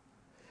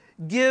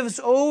 gives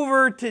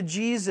over to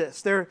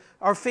Jesus.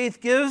 Our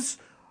faith gives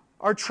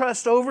our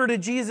trust over to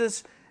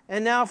Jesus.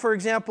 And now, for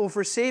example,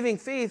 for saving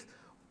faith,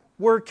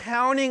 we're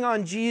counting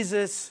on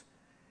Jesus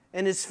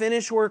and His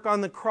finished work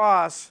on the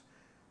cross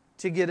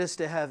to get us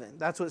to heaven.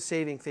 That's what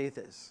saving faith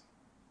is.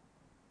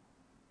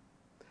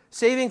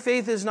 Saving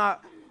faith is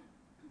not,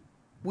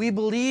 we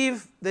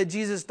believe that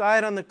Jesus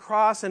died on the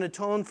cross and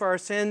atoned for our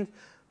sin,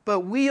 but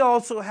we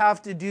also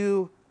have to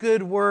do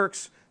good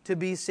works to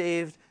be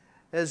saved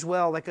as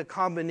well, like a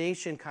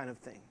combination kind of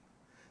thing.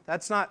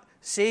 That's not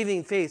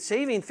saving faith.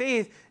 Saving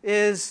faith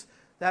is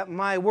that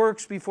my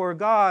works before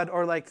God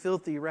are like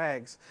filthy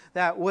rags.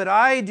 That what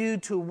I do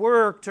to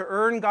work to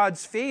earn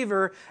God's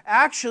favor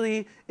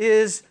actually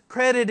is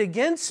credit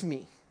against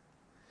me.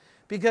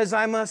 Because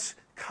I must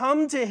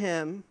come to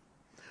Him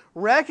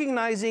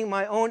recognizing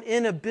my own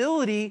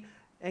inability,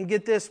 and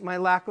get this, my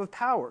lack of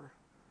power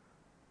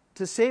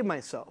to save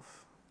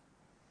myself.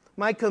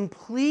 My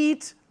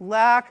complete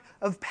lack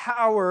of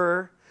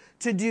power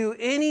to do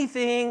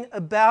anything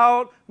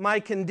about my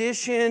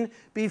condition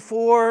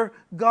before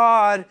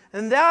God.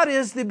 And that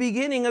is the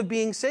beginning of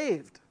being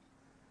saved.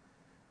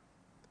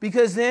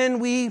 Because then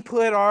we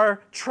put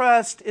our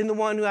trust in the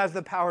one who has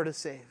the power to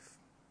save.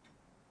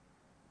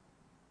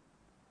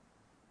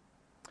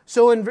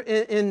 So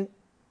in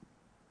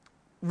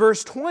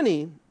verse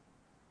 20,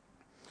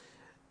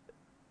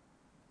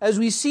 as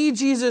we see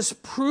Jesus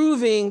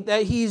proving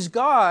that He's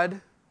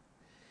God,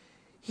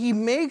 He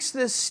makes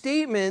this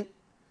statement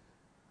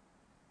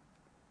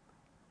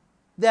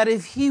that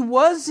if He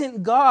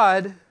wasn't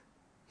God,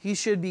 He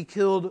should be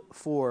killed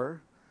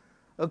for,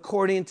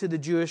 according to the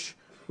Jewish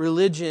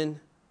religion.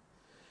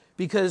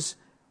 Because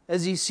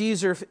as He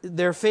sees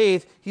their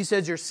faith, He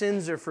says, your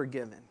sins are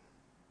forgiven.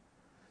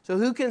 So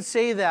who can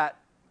say that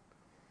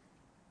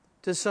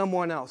to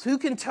someone else? Who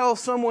can tell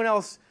someone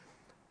else,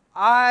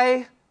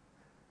 I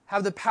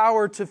have the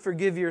power to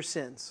forgive your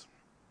sins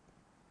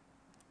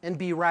and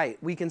be right.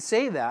 We can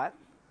say that,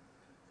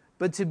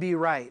 but to be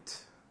right.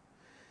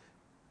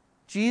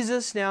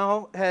 Jesus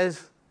now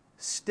has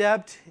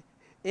stepped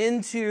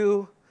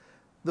into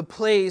the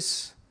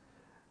place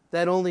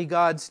that only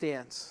God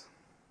stands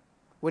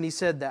when he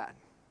said that.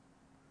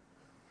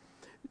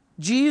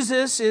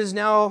 Jesus is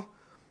now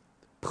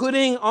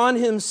putting on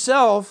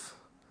himself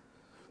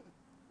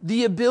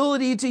the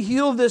ability to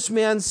heal this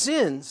man's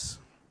sins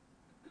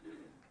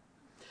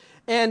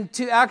and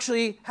to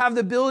actually have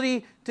the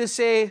ability to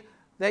say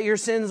that your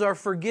sins are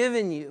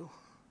forgiven you.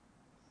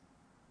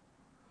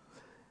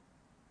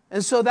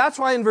 And so that's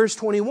why in verse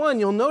 21,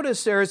 you'll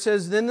notice there it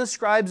says, then the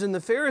scribes and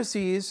the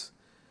Pharisees,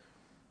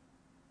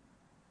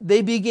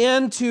 they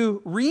began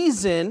to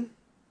reason,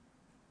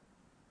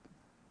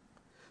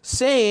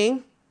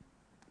 saying,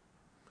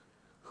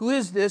 who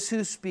is this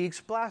who speaks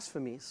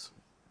blasphemies?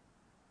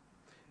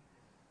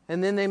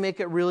 And then they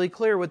make it really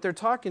clear what they're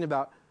talking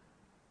about.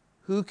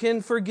 Who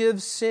can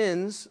forgive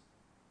sins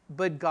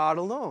but God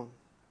alone?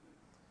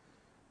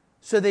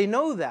 So they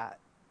know that.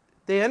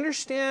 They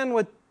understand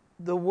what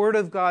the Word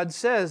of God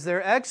says.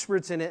 They're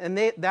experts in it, and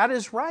that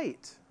is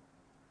right.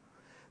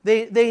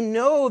 They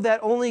know that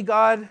only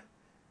God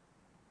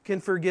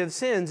can forgive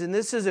sins, and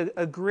this is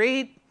a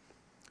great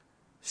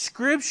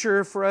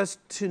scripture for us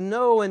to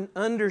know and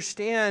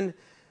understand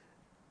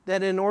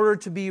that in order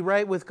to be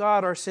right with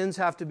God, our sins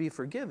have to be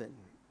forgiven.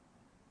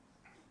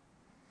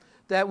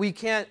 That we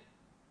can't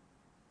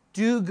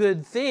do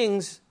good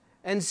things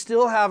and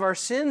still have our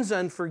sins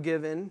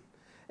unforgiven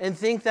and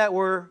think that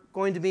we're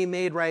going to be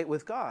made right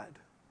with God.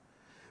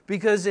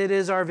 Because it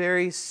is our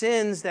very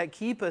sins that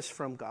keep us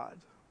from God.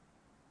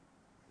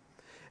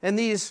 And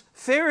these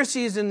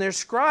Pharisees and the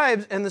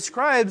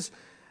scribes,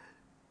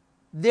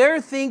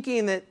 they're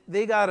thinking that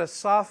they got a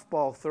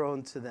softball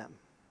thrown to them.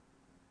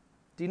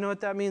 Do you know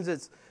what that means?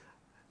 It's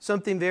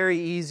something very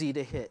easy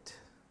to hit.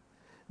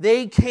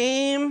 They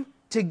came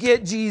to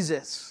get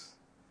Jesus.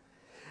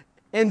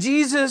 And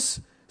Jesus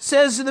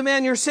says to the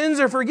man, your sins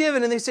are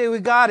forgiven. And they say, we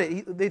got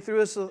it. They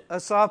threw us a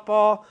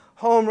softball,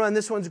 home run.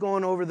 This one's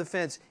going over the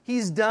fence.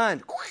 He's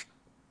done.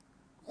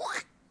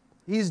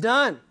 He's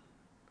done.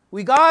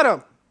 We got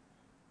him.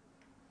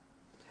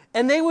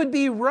 And they would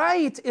be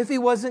right if he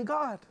wasn't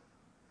God.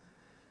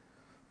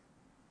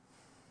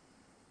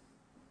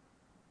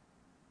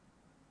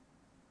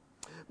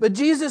 But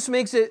Jesus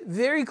makes it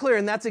very clear,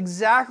 and that's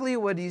exactly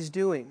what he's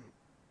doing.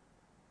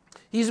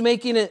 He's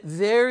making it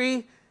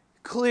very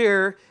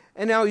clear,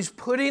 and now he's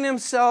putting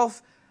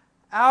himself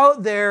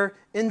out there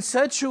in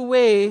such a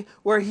way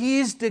where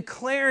he's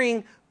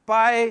declaring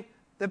by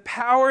the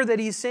power that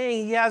he's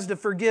saying he has to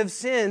forgive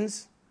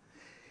sins,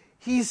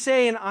 he's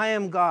saying, I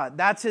am God.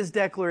 That's his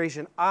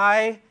declaration.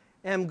 I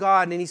am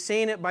God. And he's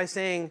saying it by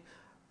saying,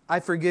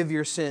 I forgive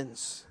your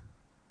sins.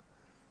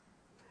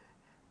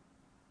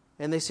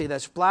 And they say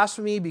that's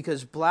blasphemy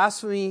because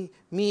blasphemy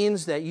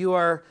means that you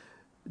are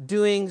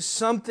doing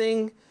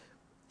something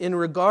in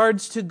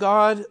regards to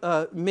God.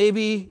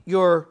 Maybe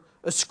you're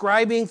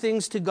ascribing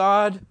things to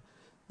God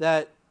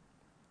that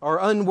are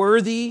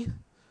unworthy.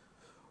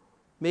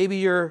 Maybe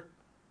you're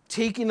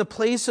taking the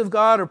place of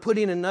God or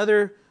putting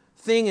another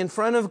thing in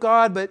front of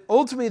God. But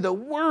ultimately, the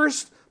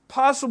worst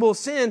possible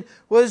sin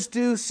was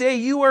to say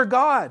you are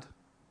God.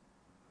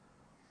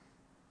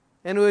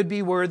 And it would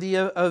be worthy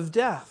of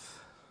death.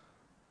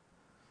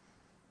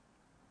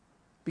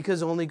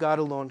 Because only God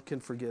alone can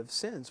forgive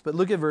sins. But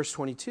look at verse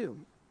 22.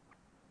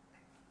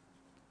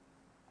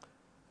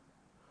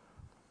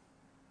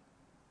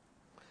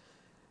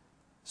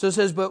 So it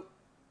says, but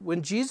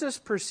when Jesus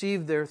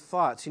perceived their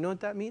thoughts, you know what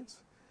that means?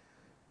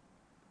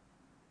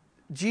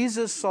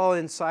 Jesus saw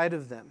inside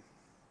of them.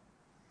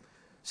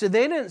 So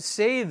they didn't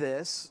say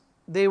this,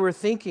 they were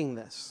thinking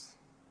this.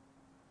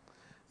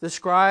 The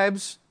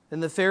scribes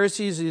and the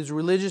Pharisees, these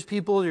religious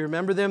people, you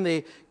remember them?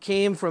 They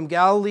came from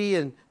Galilee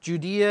and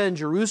Judea and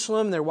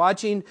Jerusalem. They're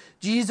watching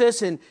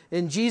Jesus, and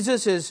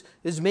Jesus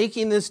is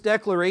making this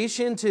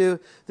declaration to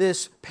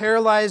this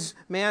paralyzed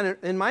man.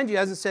 And mind you, he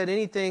hasn't said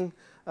anything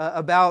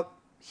about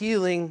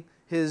healing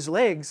his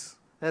legs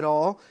at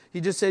all. He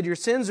just said, your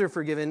sins are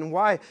forgiven.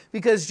 Why?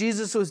 Because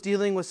Jesus was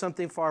dealing with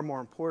something far more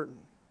important.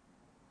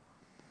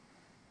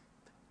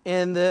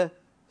 And the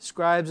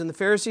scribes and the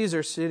Pharisees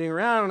are sitting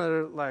around and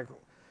they're like,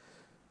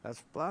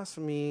 that's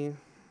blasphemy.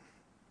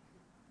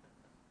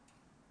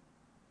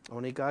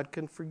 Only God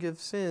can forgive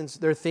sins.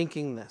 They're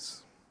thinking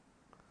this.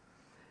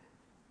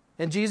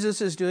 And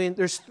Jesus is doing,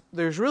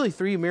 there's really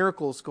 3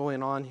 miracles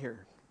going on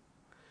here.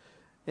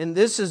 And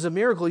this is a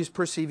miracle. He's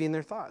perceiving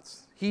their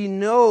thoughts. He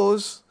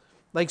knows,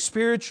 like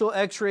spiritual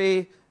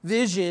x-ray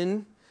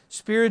vision,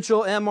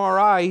 spiritual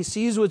MRI, he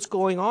sees what's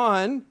going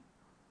on,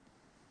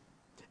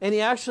 and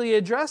he actually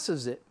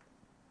addresses it.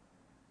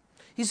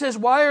 He says,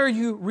 why are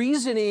you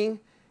reasoning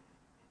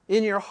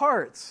in your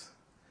hearts?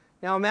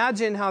 Now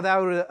imagine how that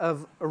would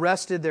have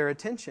arrested their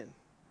attention.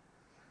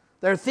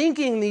 They're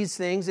thinking these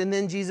things, and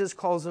then Jesus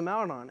calls them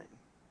out on it.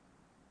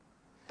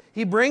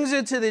 He brings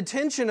it to the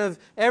attention of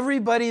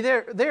everybody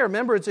there.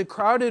 Remember, it's a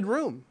crowded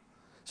room.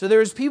 So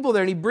there's people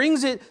there, and he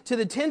brings it to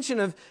the attention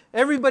of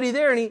everybody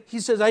there, and he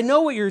says, I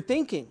know what you're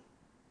thinking.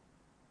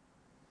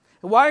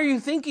 Why are you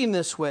thinking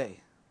this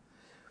way?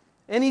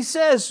 And he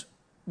says,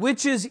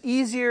 which is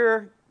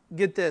easier,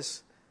 get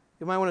this,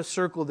 you might want to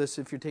circle this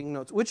if you're taking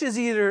notes, which is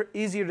easier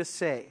to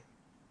say?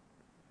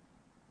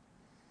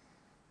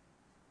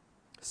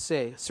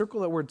 Say.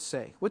 Circle that word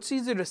say. What's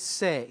easier to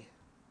say?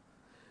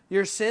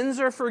 Your sins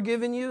are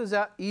forgiven you? Is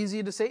that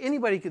easy to say?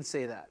 Anybody could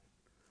say that.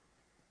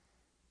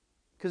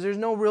 Because there's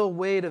no real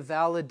way to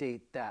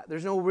validate that.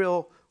 There's no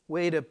real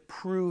way to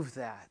prove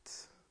that.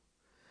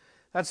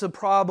 That's the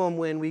problem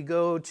when we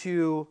go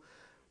to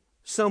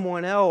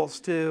someone else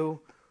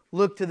to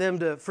look to them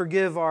to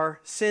forgive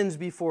our sins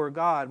before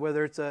God,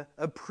 whether it's a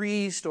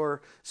priest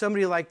or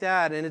somebody like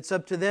that, and it's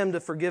up to them to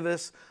forgive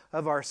us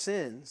of our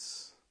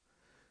sins.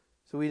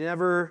 So we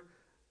never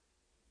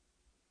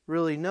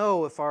really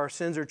know if our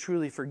sins are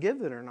truly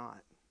forgiven or not.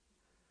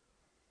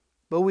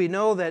 But we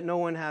know that no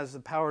one has the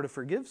power to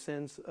forgive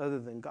sins other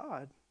than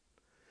God.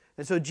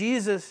 And so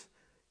Jesus,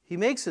 he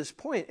makes this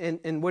point,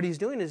 and what he's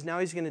doing is now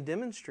he's going to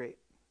demonstrate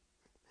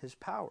his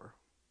power.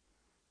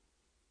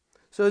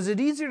 So is it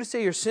easier to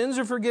say your sins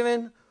are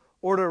forgiven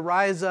or to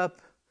rise up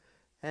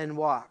and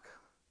walk?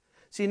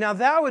 See, now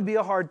that would be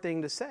a hard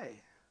thing to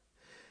say,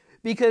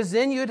 because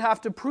then you'd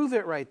have to prove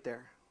it right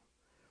there.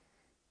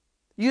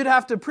 You'd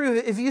have to prove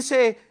it. If you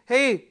say,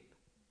 hey,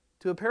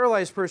 to a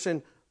paralyzed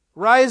person,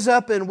 rise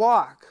up and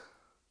walk,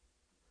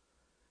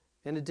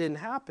 and it didn't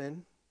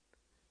happen,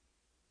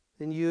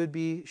 then you would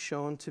be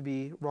shown to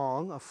be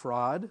wrong, a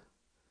fraud.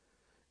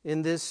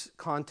 In this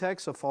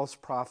context, a false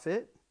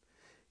prophet.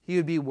 He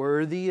would be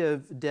worthy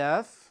of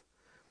death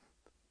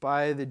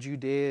by the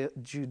Judean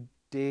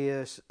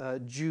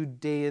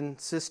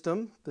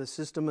system, the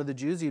system of the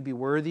Jews. He'd be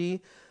worthy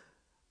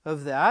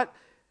of that.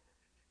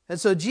 And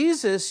so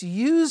Jesus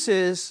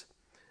uses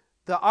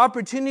the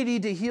opportunity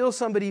to heal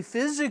somebody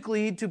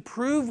physically to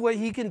prove what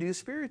he can do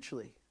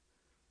spiritually.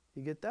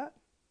 You get that?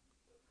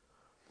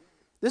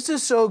 This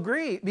is so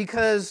great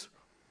because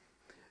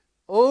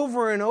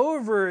over and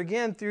over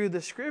again through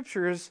the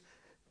scriptures,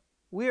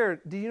 do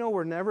you know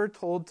we're never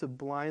told to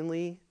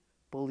blindly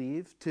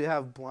believe, to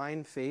have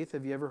blind faith?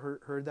 Have you ever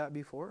heard that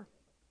before?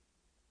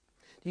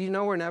 Do you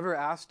know we're never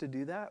asked to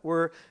do that?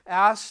 We're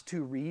asked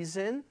to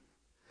reason.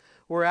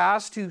 We're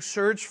asked to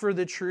search for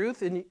the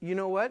truth. And you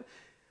know what?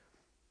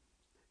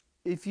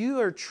 If you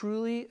are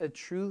truly a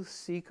truth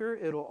seeker,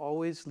 it'll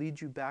always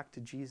lead you back to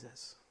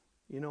Jesus.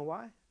 You know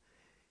why?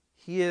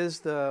 He is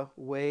the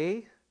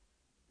way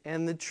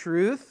and the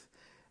truth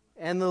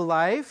and the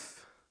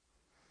life.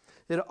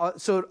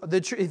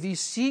 If you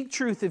seek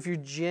truth, if you're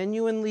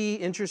genuinely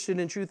interested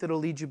in truth, it'll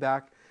lead you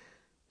back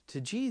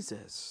to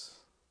Jesus.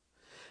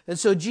 And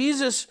so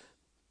Jesus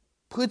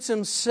puts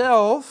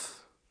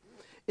himself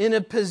in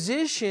a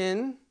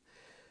position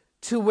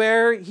to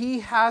where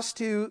he has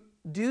to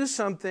do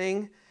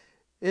something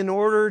in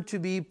order to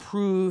be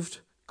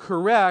proved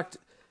correct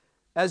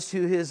as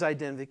to his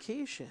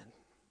identification.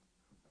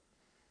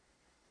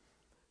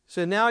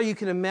 So now you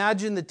can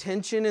imagine the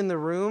tension in the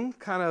room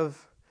kind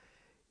of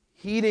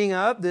heating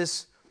up,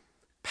 this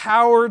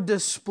power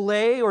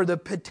display or the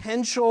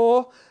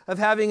potential of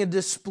having a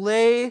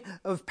display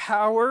of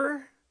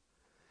power.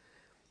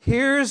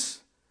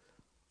 Here's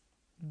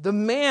the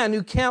man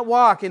who can't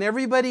walk, and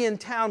everybody in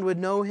town would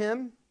know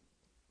him.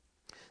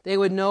 They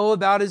would know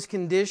about his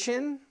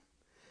condition.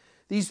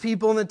 These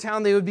people in the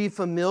town, they would be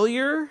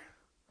familiar.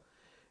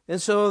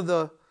 And so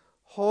the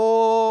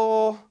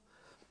whole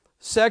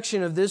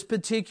section of this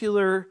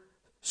particular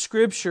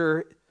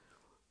scripture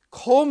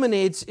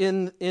culminates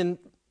in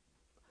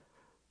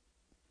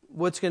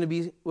what's going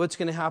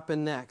to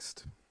happen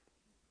next.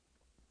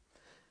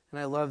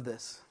 And I love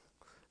this.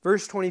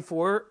 Verse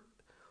 24.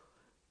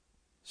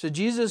 So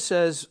Jesus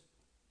says,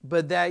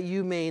 but that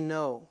you may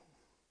know.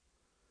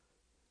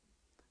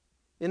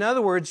 In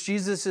other words,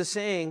 Jesus is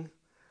saying,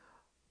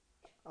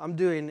 I'm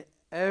doing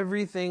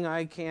everything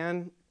I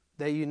can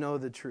that you know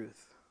the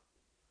truth.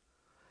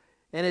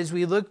 And as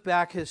we look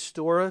back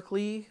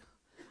historically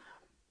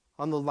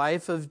on the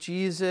life of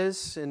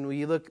Jesus, and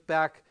we look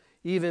back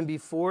even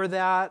before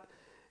that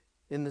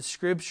in the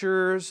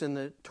scriptures, in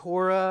the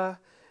Torah,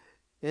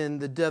 in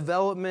the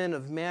development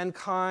of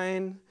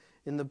mankind,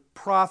 in the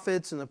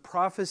prophets and the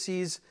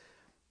prophecies,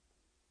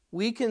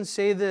 we can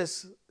say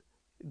this: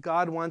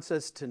 God wants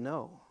us to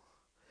know.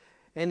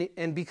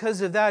 And because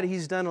of that,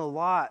 he's done a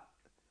lot.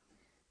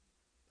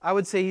 I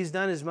would say he's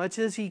done as much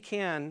as he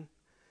can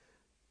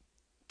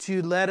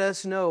to let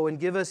us know and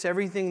give us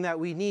everything that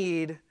we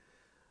need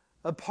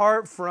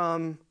apart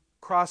from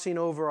crossing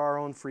over our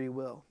own free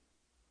will.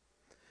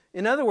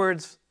 In other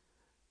words,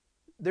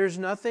 there's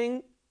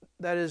nothing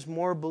that is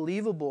more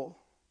believable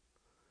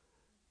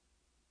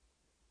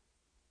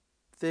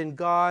than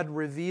God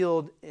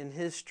revealed in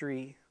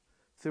history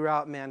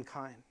throughout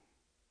mankind.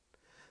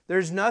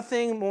 There's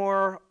nothing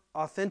more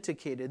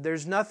authenticated.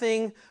 There's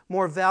nothing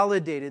more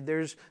validated.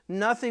 There's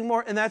nothing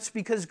more, and that's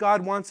because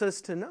God wants us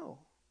to know.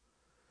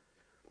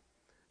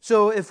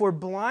 So if we're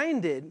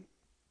blinded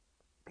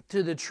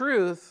to the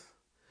truth,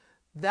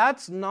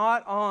 that's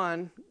not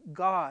on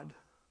God.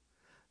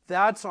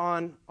 That's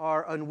on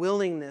our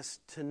unwillingness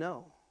to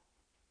know.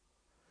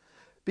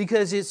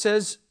 Because it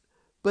says,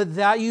 but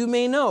that you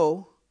may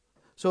know.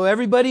 So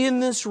everybody in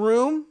this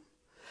room,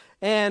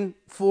 and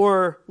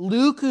for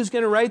Luke who's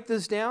going to write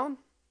this down,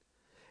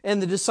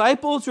 and the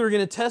disciples who are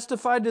going to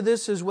testify to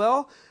this as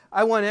well,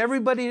 I want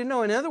everybody to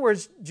know. In other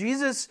words,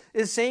 Jesus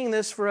is saying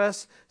this for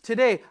us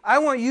today. I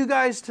want you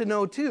guys to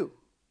know too.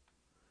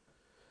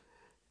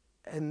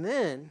 And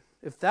then,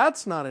 if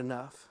that's not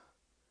enough,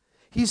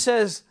 he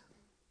says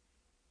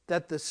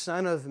that the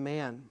Son of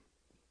Man.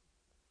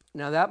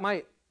 Now that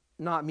might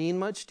not mean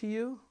much to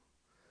you,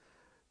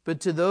 but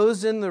to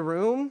those in the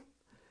room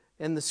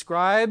and the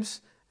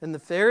scribes and the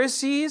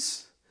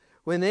Pharisees,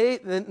 when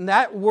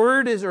that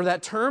word is, or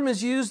that term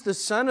is used, the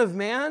Son of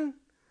Man,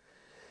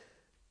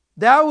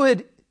 that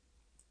would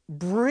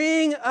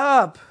bring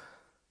up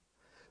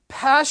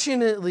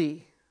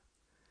passionately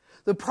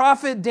the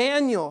prophet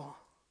Daniel,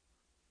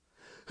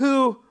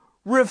 who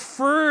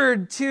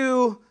referred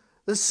to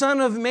the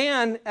Son of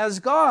Man as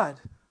God.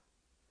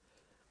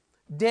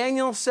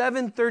 Daniel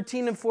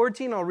 7:13 and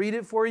 14, I'll read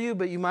it for you,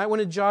 but you might want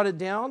to jot it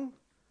down.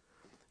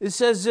 It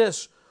says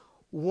this,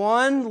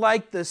 one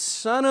like the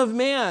Son of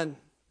Man,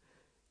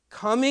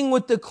 coming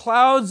with the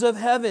clouds of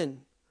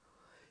heaven.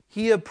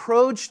 He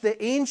approached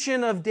the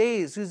Ancient of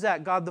Days. Who's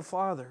that? God the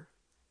Father.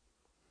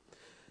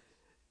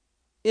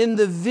 In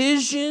the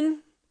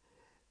vision,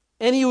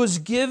 and he was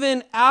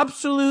given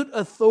absolute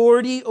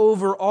authority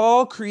over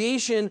all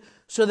creation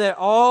so that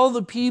all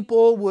the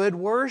people would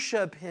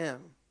worship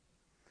him.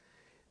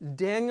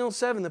 Daniel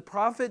 7, the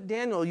prophet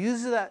Daniel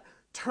uses that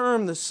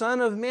term, the Son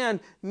of Man,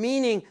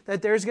 meaning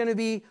that there's going to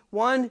be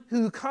one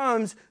who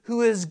comes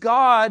who is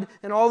God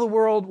and all the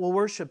world will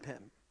worship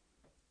him.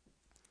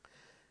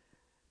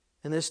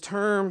 And this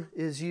term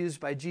is used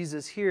by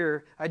Jesus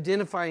here,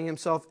 identifying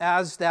himself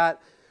as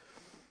that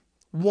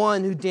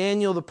one who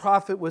Daniel the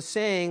prophet was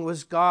saying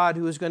was God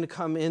who was going to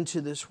come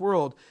into this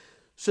world.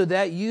 So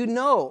that you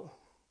know.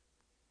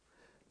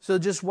 So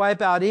just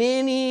wipe out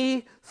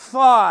any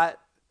thought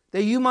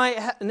that you might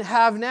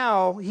have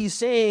now. He's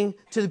saying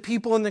to the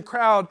people in the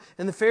crowd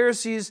and the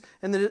Pharisees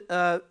and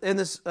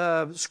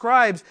the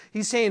scribes,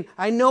 he's saying,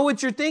 I know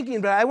what you're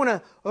thinking, but I want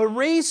to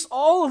erase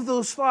all of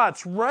those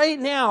thoughts right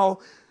now.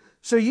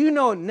 So you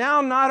know now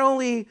not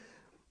only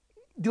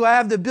do I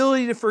have the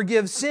ability to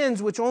forgive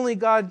sins, which only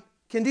God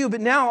can do,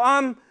 but now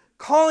I'm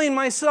calling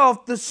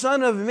myself the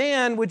Son of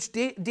Man, which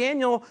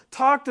Daniel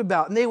talked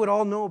about, and they would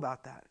all know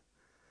about that.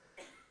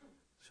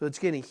 So it's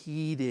getting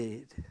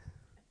heated.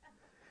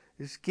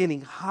 It's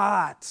getting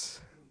hot.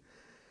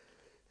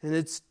 And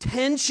its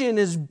tension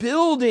is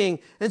building.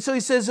 And so he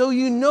says, oh,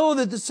 you know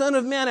that the Son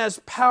of Man has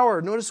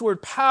power. Notice the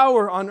word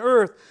power on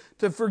earth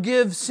to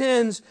forgive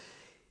sins.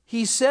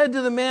 He said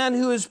to the man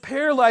who is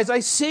paralyzed, I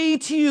say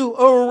to you,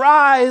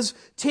 arise,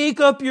 take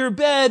up your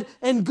bed,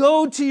 and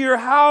go to your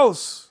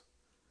house.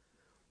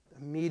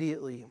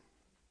 Immediately,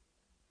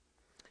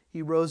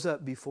 he rose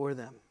up before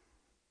them,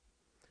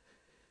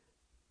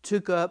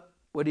 took up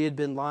what he had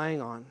been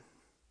lying on,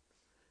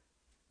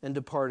 and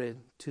departed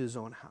to his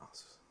own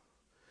house.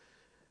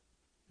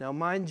 Now,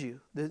 mind you,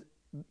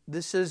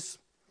 this is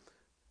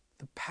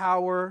the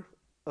power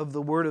of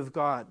the Word of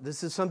God.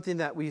 This is something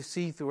that we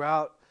see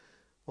throughout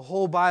the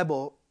whole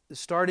Bible,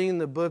 starting in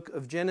the book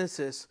of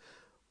Genesis,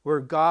 where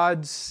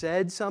God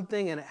said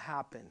something and it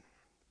happened.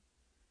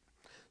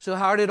 So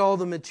how did all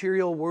the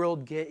material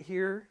world get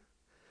here?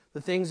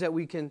 The things that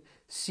we can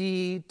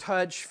see,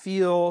 touch,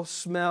 feel,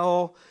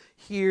 smell,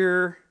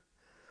 hear,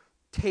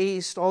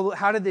 taste,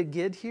 how did it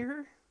get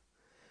here?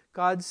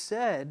 God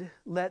said,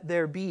 let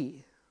there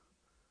be.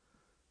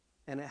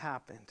 And it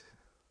happened.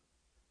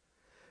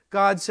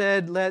 God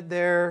said, let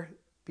there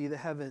be the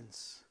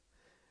heavens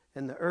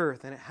and the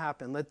earth, and it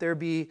happened. Let there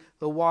be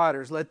the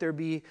waters. Let there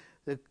be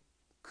the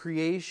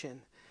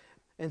creation.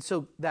 And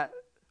so that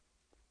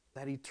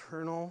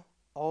eternal,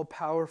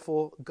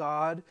 all-powerful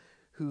God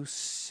who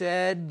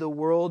said the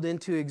world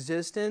into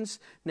existence,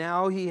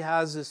 now he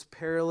has this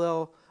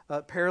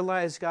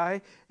paralyzed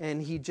guy,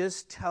 and he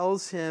just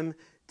tells him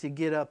to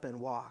get up and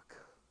walk.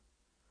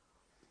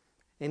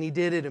 And he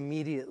did it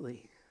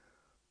immediately.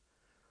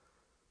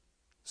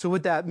 So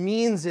what that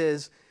means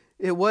is,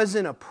 it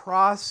wasn't a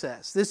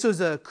process. This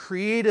was a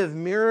creative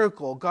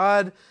miracle.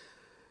 God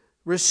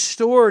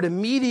restored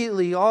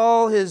immediately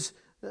all his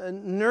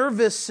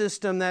nervous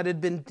system that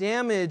had been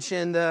damaged,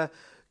 and the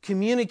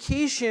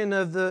communication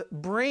of the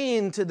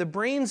brain to the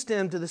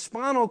brainstem, to the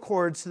spinal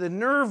cords, to the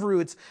nerve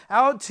roots,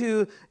 out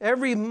to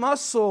every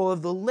muscle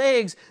of the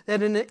legs,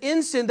 that in an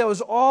instant that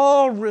was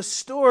all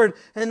restored.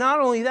 And not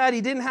only that,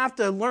 he didn't have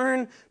to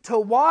learn to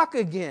walk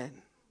again.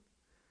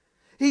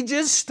 He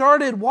just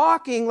started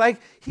walking like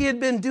he had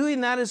been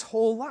doing that his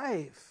whole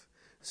life.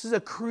 This is a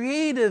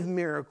creative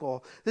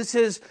miracle. This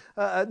is,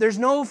 there's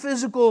no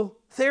physical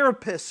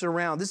therapists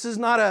around. This is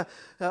not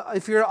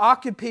if you're an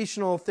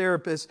occupational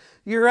therapist,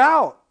 you're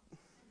out.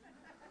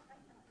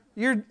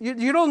 You're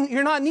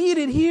not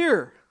needed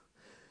here.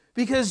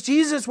 Because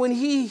Jesus, when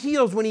He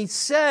heals, when He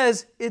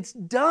says it's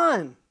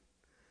done,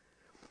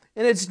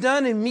 and it's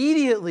done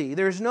immediately.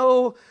 There's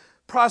no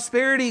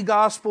prosperity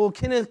gospel,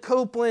 Kenneth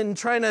Copeland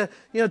trying to,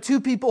 two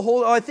people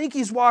hold, I think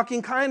he's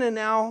walking kind of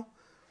now.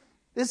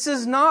 This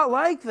is not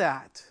like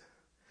that.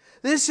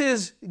 This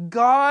is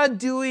God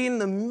doing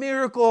the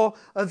miracle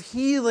of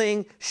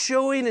healing,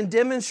 showing and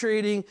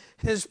demonstrating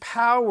His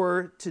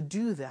power to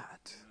do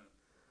that.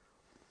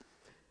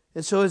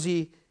 And so as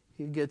he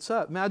gets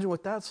up, imagine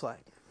what that's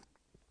like.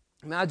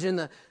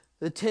 Imagine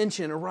the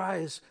tension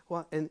arise.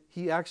 Well, and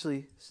he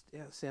actually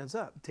stands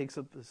up, takes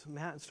up his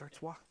mat and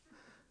starts walking.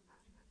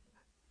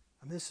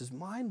 And this is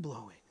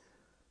mind-blowing.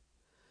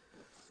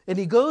 And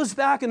he goes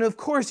back, and of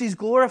course he's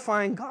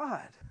glorifying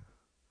God.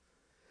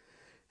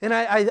 And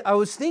I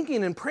was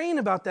thinking and praying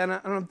about that,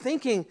 and I'm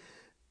thinking,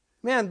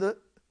 man,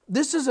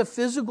 this is a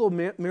physical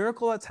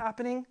miracle that's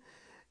happening,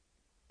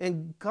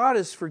 and God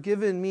has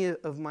forgiven me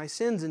of my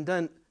sins and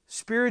done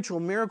spiritual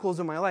miracles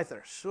in my life that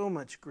are so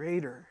much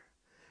greater.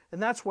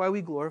 And that's why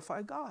we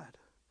glorify God.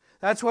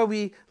 That's why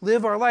we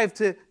live our life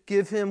to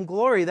give Him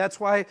glory. That's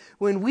why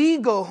when we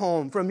go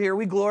home from here,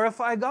 we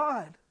glorify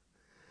God.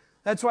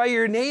 That's why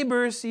your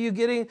neighbors see you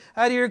getting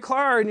out of your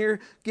car and you're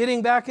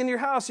getting back in your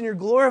house and you're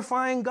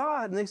glorifying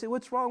God. And they say,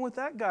 what's wrong with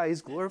that guy?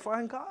 He's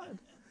glorifying God.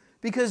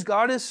 Because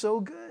God is so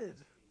good.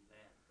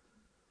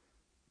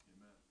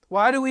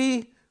 Why do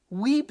we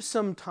weep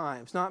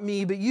sometimes? Not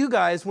me, but you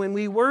guys, when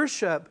we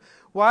worship.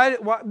 Why?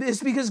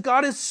 It's because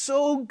God is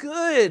so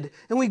good.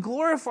 And we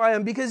glorify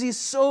Him because He's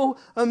so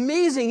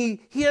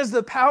amazing. He has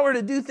the power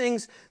to do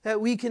things that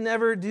we can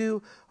never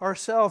do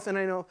ourselves. And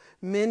I know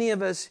many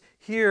of us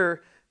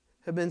here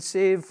have been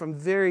saved from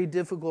very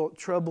difficult,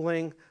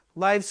 troubling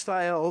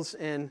lifestyles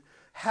and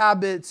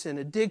habits and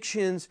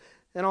addictions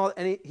and all.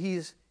 And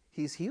He's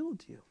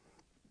healed you.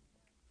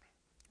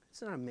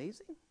 Isn't that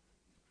amazing?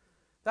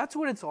 That's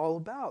what it's all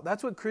about.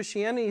 That's what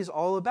Christianity is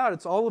all about.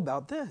 It's all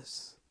about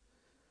this.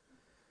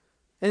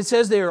 And it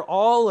says they are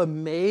all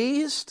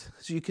amazed,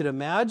 as you could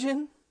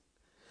imagine.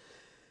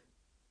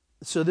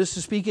 So this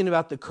is speaking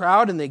about the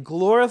crowd, and they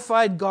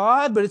glorified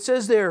God, but it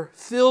says they're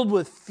filled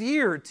with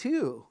fear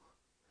too.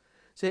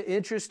 It's an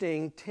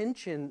interesting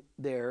tension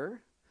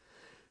there,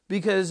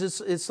 because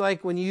it's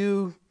like when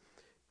you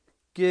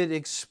get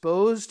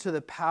exposed to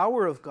the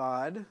power of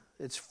God,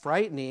 it's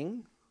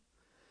frightening.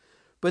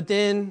 But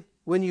then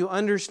when you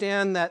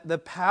understand that the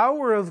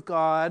power of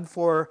God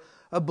for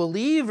a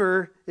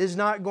believer is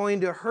not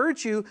going to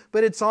hurt you,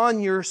 but it's on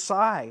your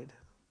side.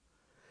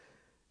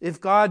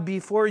 If God be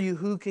for you,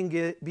 who can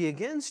be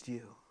against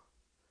you?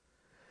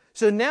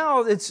 So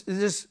now it's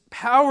this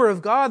power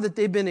of God that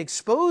they've been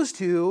exposed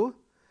to,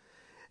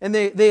 and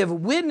they have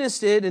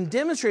witnessed it and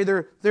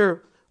demonstrated.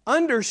 They're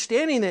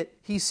understanding that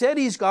He said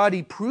He's God,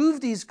 He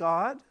proved He's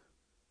God.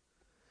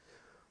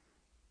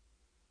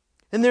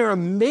 And they're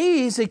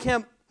amazed, they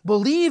can't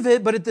believe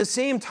it, but at the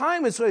same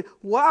time, it's like,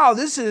 wow,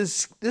 this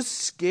is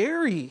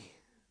scary.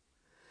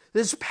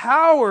 This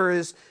power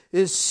is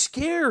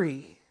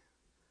scary.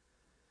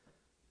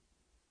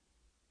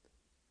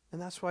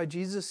 And that's why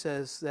Jesus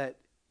says that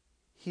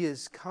He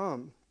has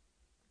come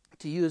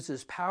to use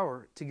His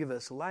power to give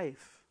us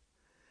life,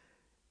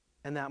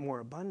 and that more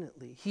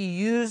abundantly. He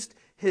used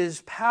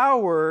His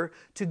power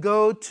to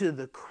go to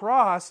the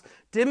cross,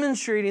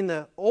 demonstrating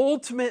the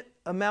ultimate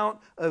amount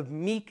of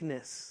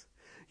meekness,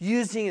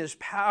 using His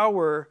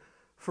power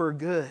for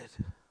good.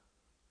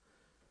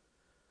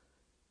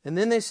 And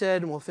then they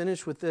said, and we'll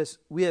finish with this,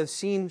 we have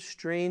seen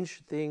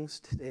strange things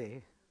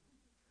today.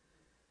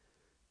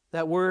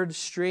 That word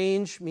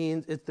strange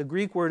means, the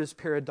Greek word is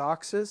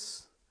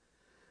paradoxus,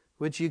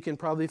 which you can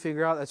probably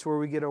figure out. That's where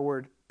we get our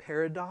word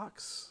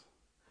paradox.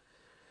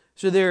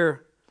 So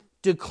they're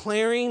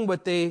declaring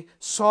what they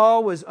saw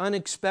was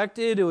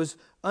unexpected. It was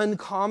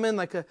uncommon,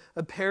 like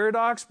a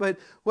paradox. But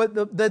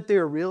that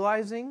they're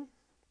realizing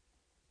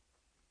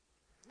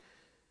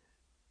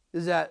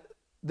is that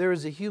there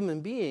is a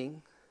human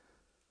being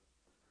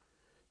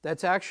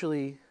that's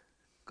actually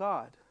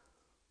God.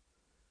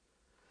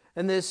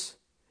 And this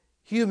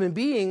human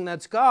being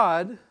that's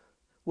God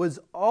was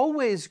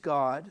always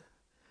God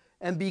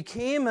and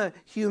became a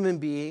human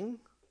being,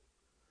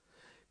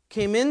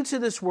 came into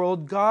this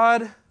world,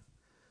 God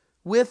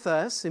with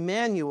us,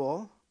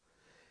 Emmanuel,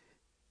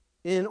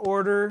 in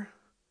order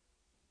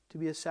to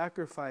be a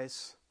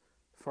sacrifice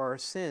for our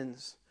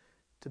sins,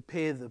 to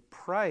pay the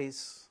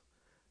price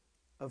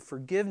of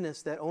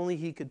forgiveness that only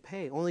He could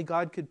pay. Only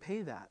God could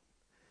pay that.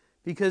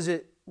 Because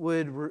it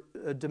would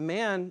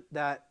demand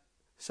that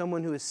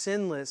someone who is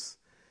sinless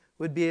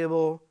would be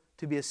able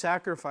to be a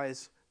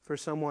sacrifice for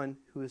someone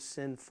who is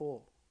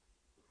sinful.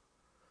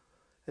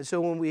 And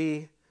so when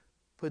we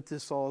put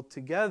this all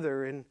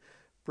together and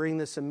bring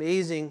this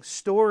amazing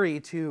story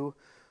to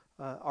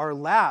our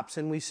laps,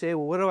 and we say,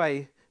 well, what do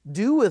I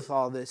do with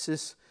all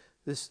this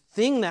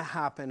thing that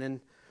happened?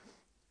 And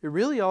it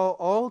really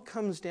all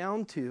comes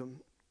down to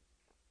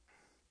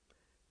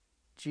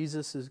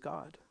Jesus is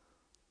God.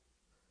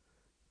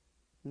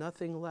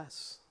 Nothing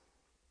less.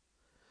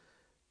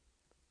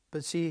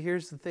 But see,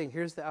 here's the thing.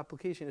 Here's the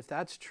application. If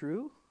that's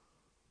true,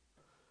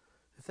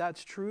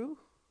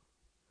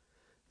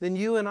 then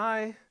you and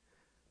I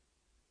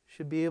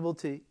should be able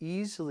to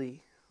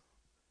easily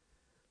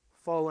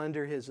fall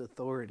under his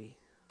authority.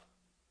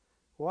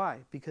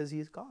 Why? Because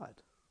he's God.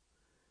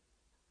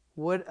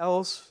 What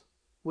else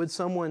would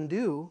someone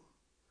do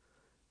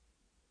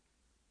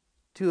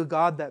to a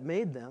God that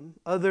made them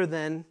other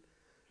than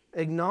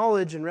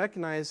acknowledge and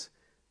recognize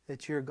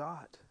that you're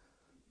God?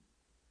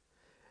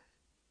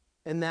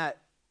 And that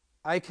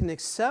I can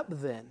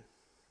accept then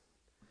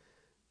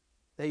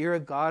that you're a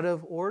God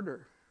of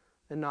order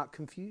and not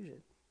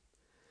confusion.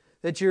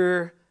 That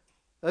you're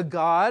a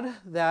God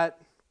that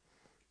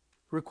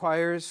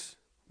requires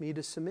me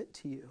to submit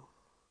to you,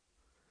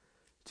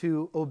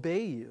 to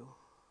obey you.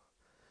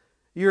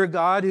 You're a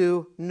God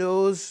who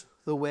knows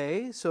the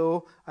way,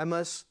 so I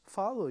must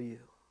follow you.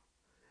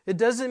 It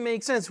doesn't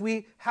make sense.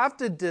 We have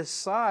to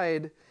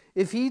decide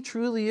if he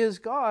truly is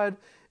God.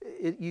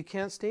 You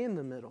can't stay in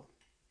the middle.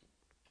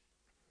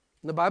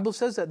 The Bible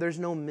says that there's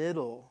no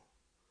middle.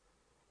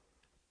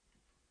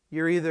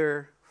 You're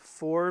either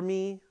for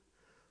me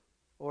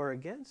or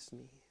against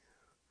me.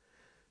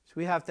 So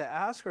we have to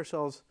ask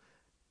ourselves,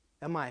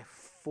 am I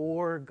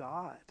for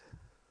God?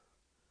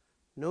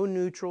 No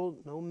neutral,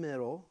 no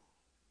middle.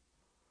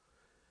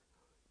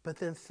 But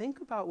then think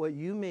about what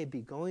you may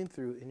be going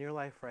through in your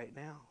life right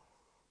now.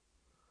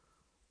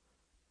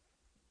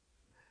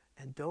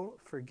 And don't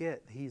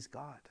forget he's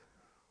God.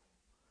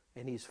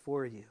 And he's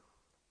for you.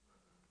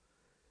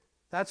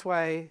 That's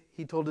why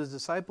he told his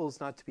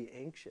disciples not to be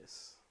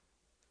anxious.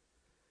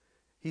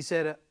 He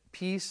said,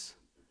 peace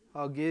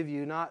I'll give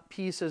you, not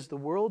peace as the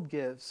world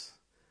gives,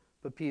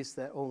 but peace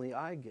that only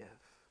I give.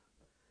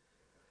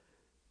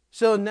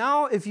 So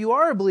now, if you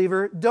are a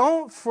believer,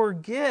 don't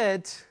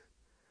forget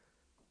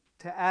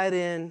to add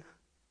in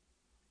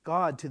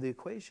God to the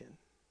equation.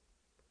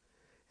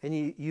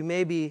 And you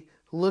may be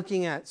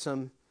looking at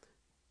some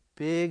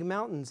big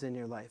mountains in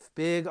your life,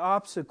 big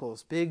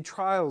obstacles, big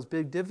trials,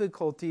 big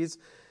difficulties.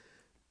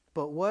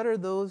 But what are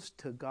those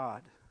to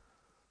God?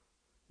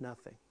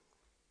 Nothing.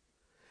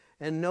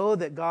 And know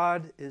that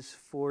God is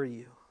for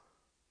you.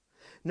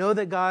 Know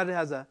that God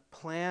has a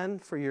plan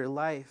for your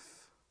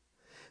life.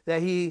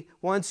 That he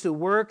wants to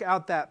work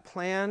out that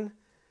plan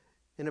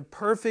in a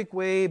perfect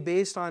way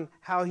based on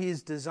how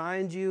he's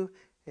designed you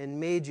and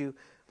made you.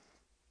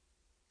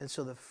 And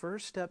so the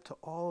first step to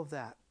all of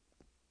that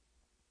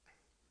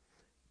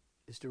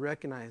is to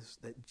recognize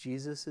that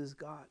Jesus is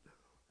God.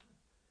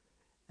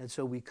 And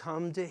so we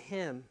come to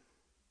him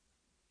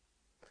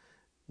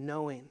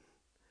knowing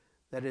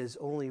that it is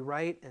only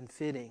right and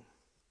fitting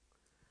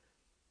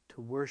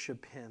to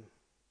worship him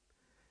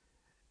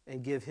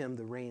and give him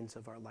the reins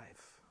of our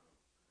life.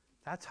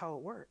 That's how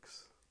it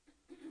works.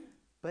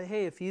 But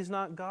hey, if he's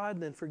not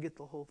God, then forget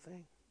the whole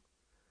thing.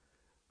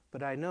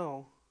 But I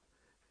know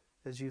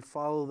as you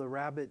follow the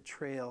rabbit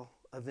trail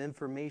of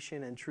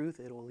information and truth,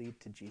 it will lead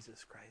to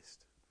Jesus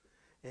Christ.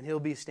 And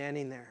he'll be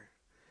standing there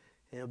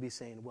and he'll be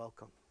saying,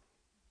 welcome.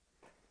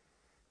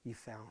 You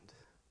found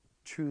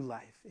true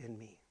life in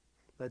me.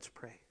 Let's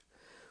pray.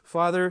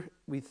 Father,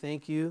 we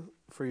thank you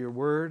for your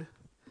word.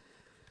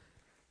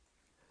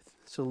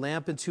 It's a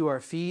lamp unto our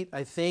feet.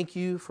 I thank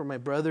you for my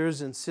brothers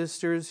and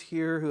sisters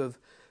here who have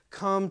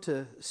come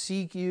to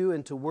seek you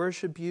and to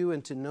worship you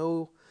and to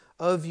know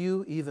of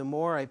you even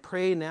more. I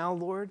pray now,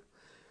 Lord,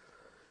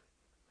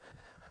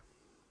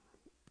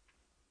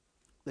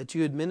 that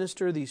you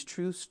administer these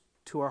truths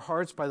to our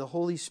hearts by the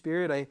Holy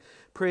Spirit. I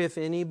pray if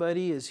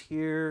anybody is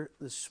here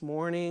this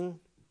morning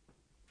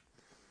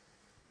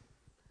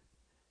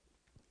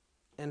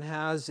and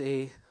has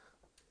a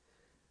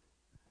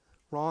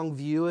wrong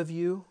view of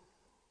you,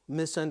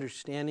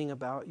 misunderstanding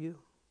about you,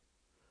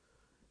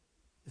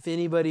 if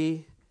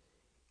anybody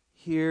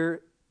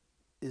here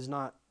is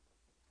not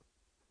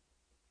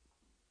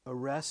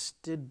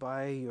arrested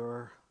by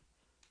your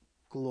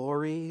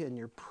glory and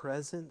your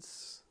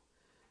presence,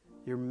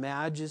 your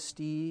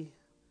majesty,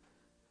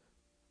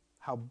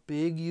 how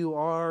big you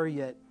are,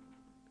 yet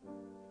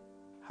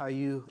how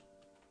you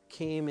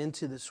came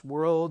into this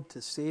world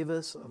to save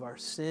us of our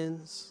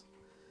sins.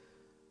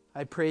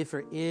 I pray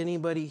for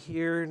anybody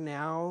here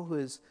now who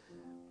has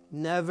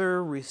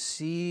never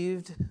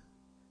received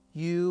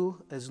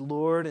you as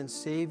Lord and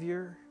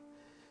Savior.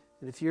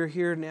 And if you're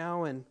here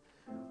now and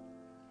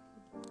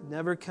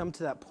never come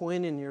to that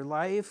point in your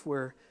life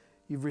where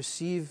you've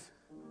received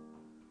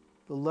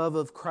the love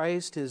of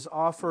Christ, his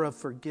offer of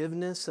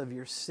forgiveness of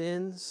your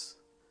sins,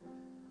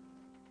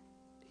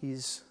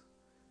 he's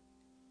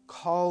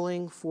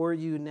calling for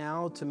you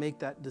now to make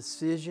that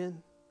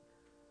decision,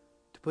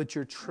 to put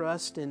your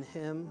trust in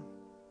him.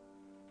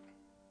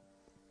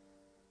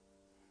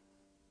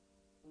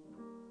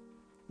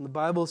 And the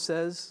Bible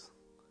says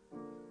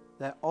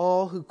that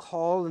all who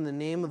call in the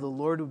name of the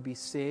Lord would be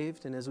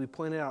saved. And as we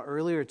pointed out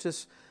earlier, it's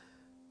just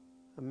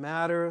a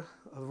matter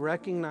of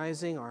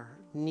recognizing our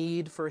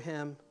need for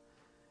him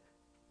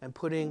and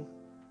putting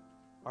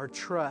our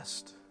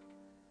trust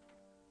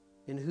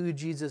in who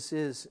Jesus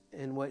is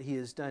and what he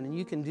has done. And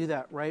you can do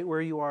that right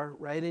where you are,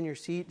 right in your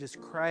seat.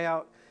 Just cry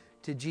out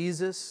to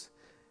Jesus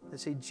and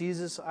say,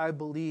 Jesus, I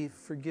believe.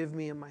 Forgive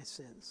me of my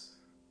sins.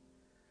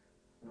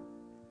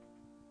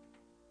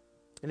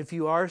 And if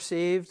you are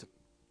saved,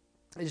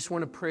 I just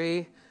want to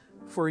pray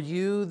for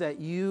you that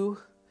you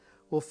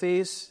will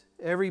face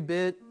every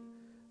bit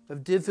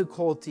of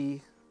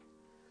difficulty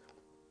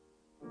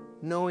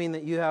knowing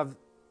that you have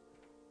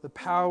the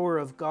power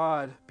of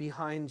God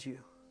behind you.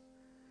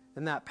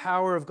 And that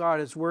power of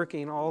God is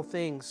working all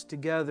things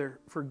together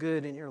for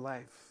good in your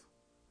life.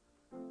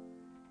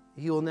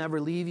 He will never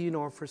leave you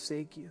nor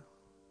forsake you.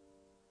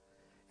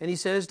 And he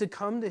says to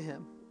come to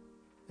him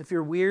if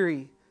you're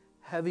weary,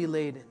 heavy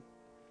laden,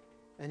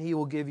 and he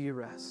will give you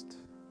rest.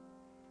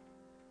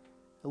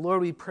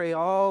 Lord, we pray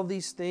all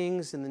these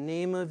things in the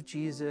name of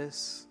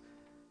Jesus.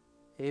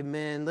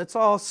 Amen. Let's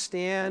all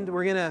stand.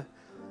 We're going to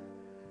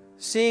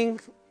sing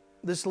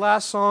this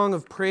last song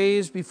of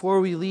praise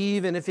before we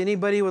leave. And if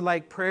anybody would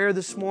like prayer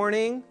this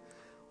morning,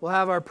 we'll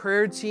have our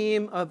prayer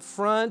team up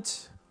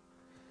front.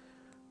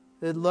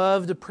 They'd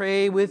love to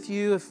pray with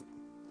you. If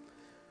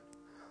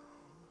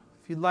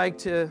you'd like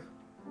to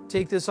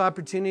take this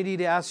opportunity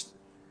to ask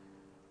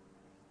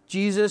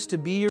Jesus to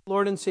be your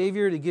Lord and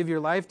Savior, to give your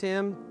life to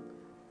him,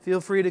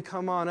 feel free to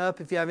come on up.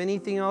 If you have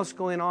anything else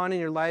going on in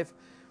your life,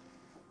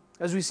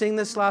 as we sing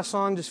this last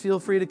song, just feel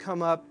free to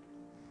come up.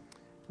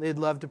 They'd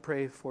love to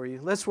pray for you.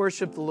 Let's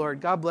worship the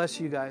Lord. God bless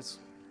you guys.